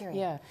gut.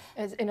 Bacteria.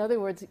 Yeah. In other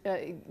words,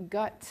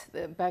 gut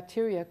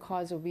bacteria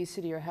cause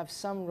obesity or have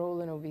some role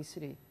in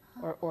obesity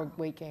or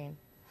weight gain.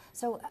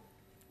 So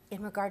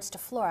in regards to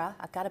flora,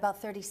 I've got about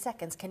 30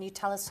 seconds. Can you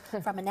tell us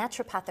from a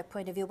naturopathic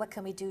point of view, what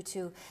can we do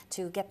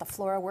to get the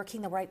flora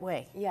working the right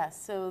way? Yes,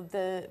 so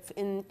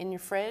in your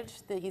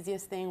fridge, the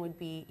easiest thing would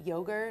be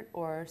yogurt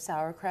or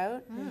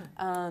sauerkraut.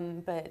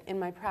 But in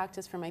my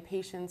practice for my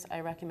patients,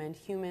 I recommend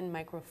human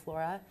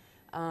microflora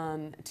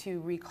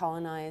to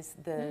recolonize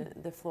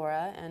the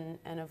flora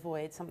and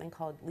avoid something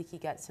called leaky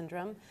gut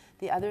syndrome.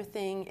 The other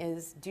thing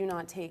is do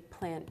not take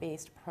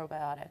plant-based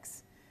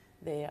probiotics.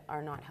 They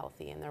are not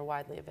healthy and they're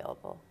widely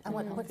available. And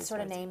what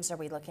sort of names are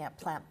we looking at,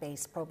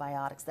 plant-based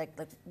probiotics?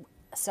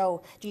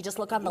 So do you just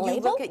look on the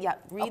label?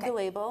 Read the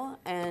label,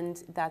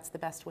 and that's the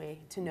best way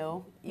to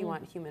know you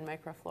want human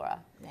microflora.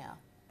 Yeah.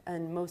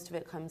 And most of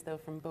it comes, though,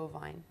 from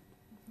bovine.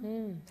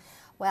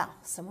 Well,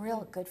 some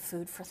real good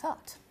food for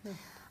thought.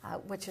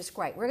 Which is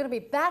great. We're going to be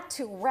back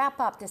to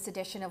wrap up this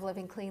edition of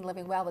Living Clean,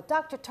 Living Well with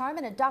Dr.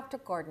 Tarman and Dr.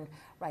 Gordon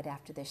right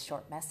after this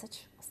short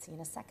message. We'll see you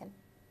in a second.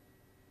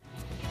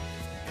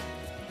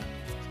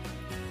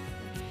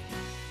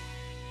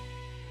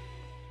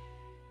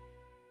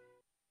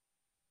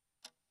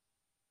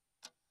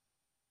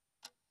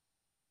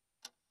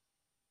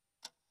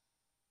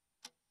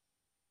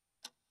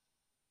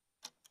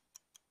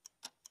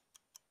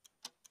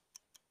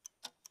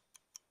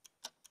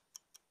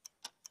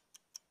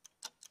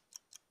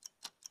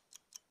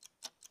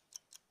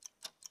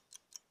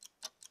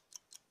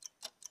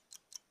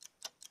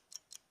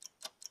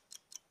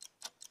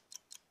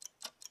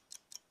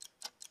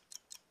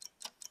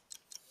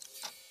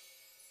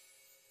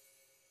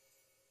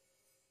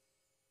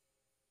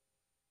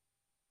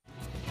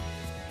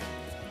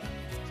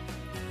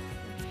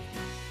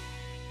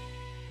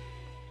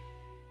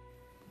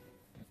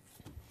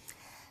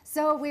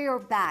 So we are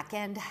back,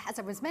 and as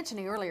I was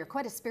mentioning earlier,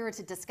 quite a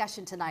spirited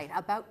discussion tonight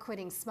about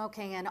quitting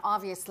smoking, and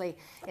obviously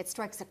it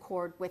strikes a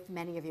chord with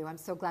many of you. I'm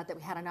so glad that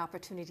we had an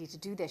opportunity to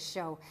do this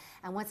show,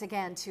 and once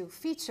again to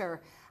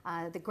feature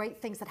the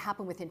great things that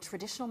happen within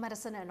traditional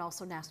medicine and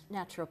also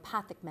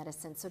naturopathic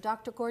medicine. So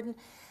Dr. Gordon,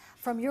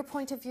 from your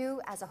point of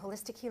view as a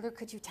holistic healer,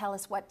 could you tell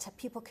us what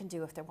people can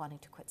do if they're wanting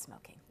to quit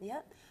smoking?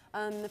 Yep.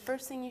 The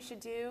first thing you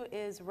should do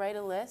is write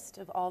a list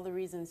of all the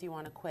reasons you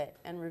want to quit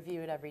and review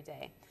it every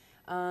day.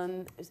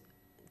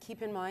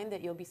 Keep in mind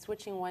that you'll be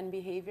switching one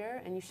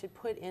behavior and you should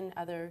put in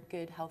other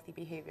good healthy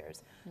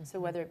behaviors. So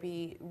whether it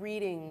be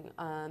reading,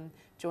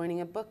 joining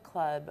a book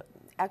club,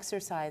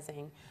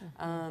 exercising,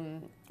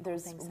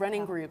 there's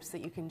running groups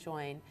that you can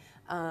join.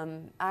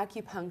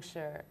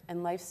 Acupuncture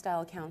and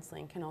lifestyle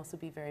counseling can also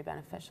be very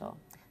beneficial.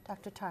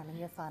 Dr. Tarman,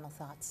 your final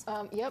thoughts.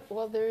 Yep.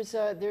 Well, there's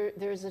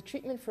a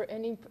treatment for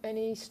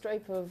any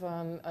stripe of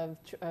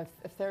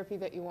therapy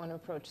that you want to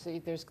approach. So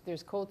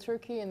there's cold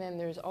turkey, and then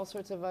there's all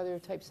sorts of other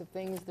types of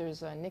things.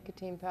 There's a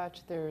nicotine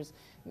patch. There's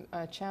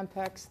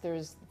Champex.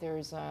 There's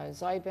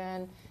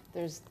Zyban.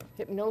 There's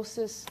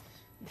hypnosis.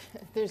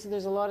 There's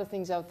a lot of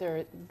things out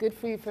there. Good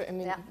for you.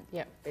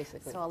 Yeah,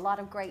 basically. So a lot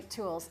of great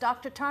tools.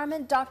 Dr.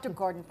 Tarman, Dr.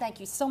 Gordon,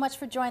 thank you so much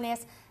for joining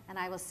us, and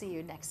I will see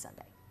you next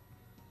Sunday.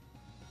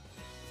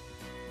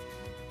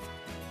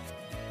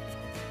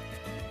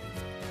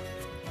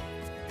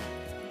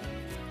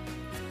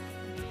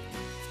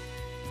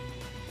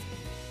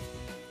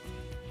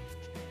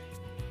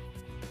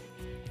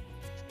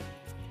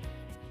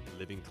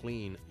 Living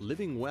Clean,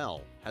 Living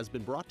Well has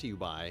been brought to you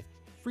by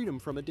Freedom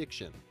from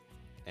Addiction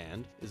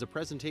and is a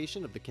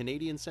presentation of the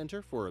Canadian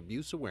Centre for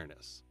Abuse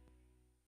Awareness.